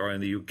a star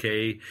in the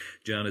UK,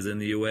 John is in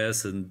the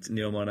US, and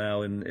Neymar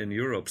now in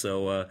Europe.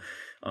 So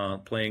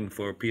playing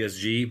for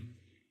PSG,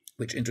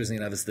 which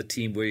interestingly enough is the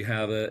team we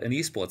have an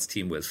esports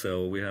team with.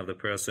 So we have the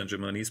Paris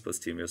Saint-Germain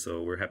esports team here.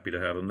 So we're happy to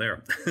have them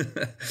there.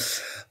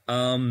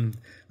 And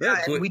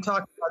we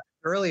talked about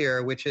it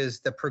earlier, which is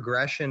the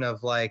progression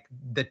of like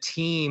the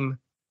team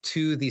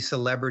to the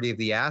celebrity of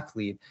the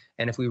athlete.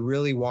 And if we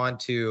really want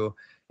to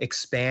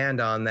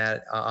expand on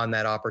that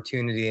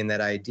opportunity and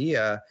that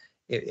idea,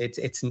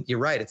 it's you're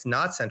right. It's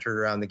not centered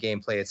around the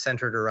gameplay. It's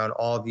centered around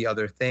all the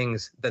other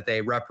things that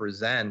they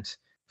represent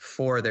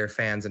for their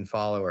fans and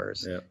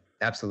followers. Yeah.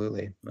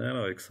 Absolutely. I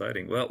know,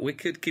 exciting. Well, we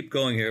could keep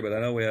going here, but I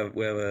know we have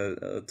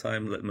a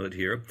time limit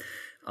here.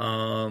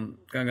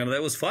 Gagan,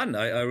 that was fun.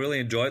 I really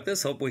enjoyed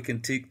this. Hope we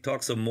can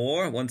talk some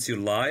more once you're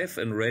live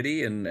and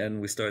ready,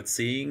 and we start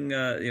seeing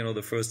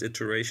the first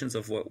iterations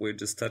of what we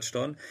just touched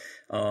on.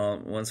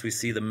 Once we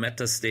see the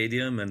Meta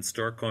Stadium and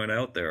start going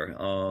out there.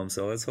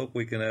 So let's hope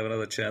we can have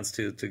another chance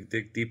to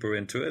dig deeper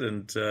into it.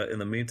 And in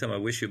the meantime, I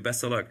wish you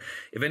best of luck.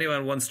 If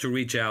anyone wants to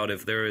reach out,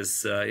 if there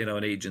is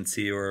an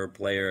agency or a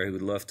player who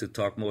would love to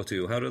talk more to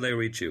you, how do they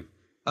reach you?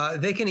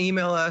 They can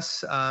email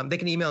us. They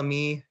can email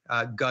me,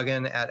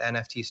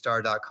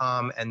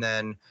 Gagan@NFTSTAR.com. And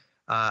then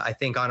I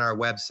think on our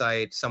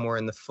website, somewhere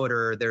in the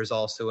footer, there's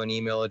also an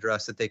email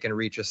address that they can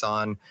reach us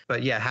on.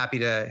 But yeah, happy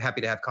to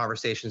have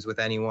conversations with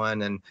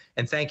anyone. And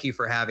thank you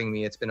for having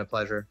me. It's been a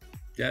pleasure.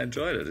 Yeah,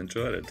 enjoyed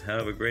it.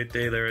 Have a great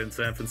day there in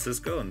San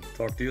Francisco, and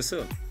talk to you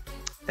soon.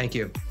 Thank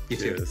you. You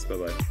too. Cheers.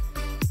 Bye-bye.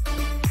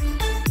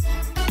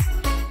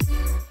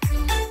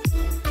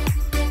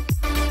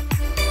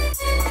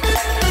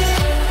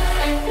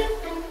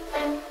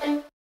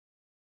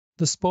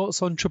 The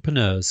Sports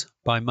Entrepreneurs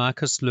by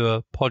Marcus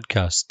Luer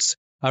podcasts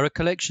are a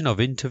collection of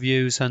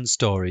interviews and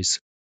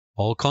stories.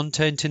 All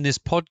content in this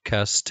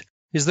podcast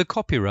is the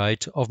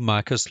copyright of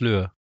Marcus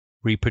Luer.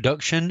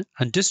 Reproduction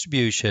and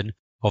distribution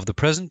of the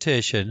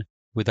presentation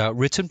without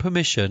written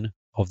permission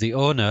of the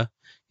owner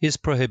is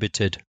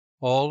prohibited.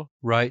 All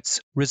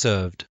rights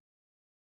reserved.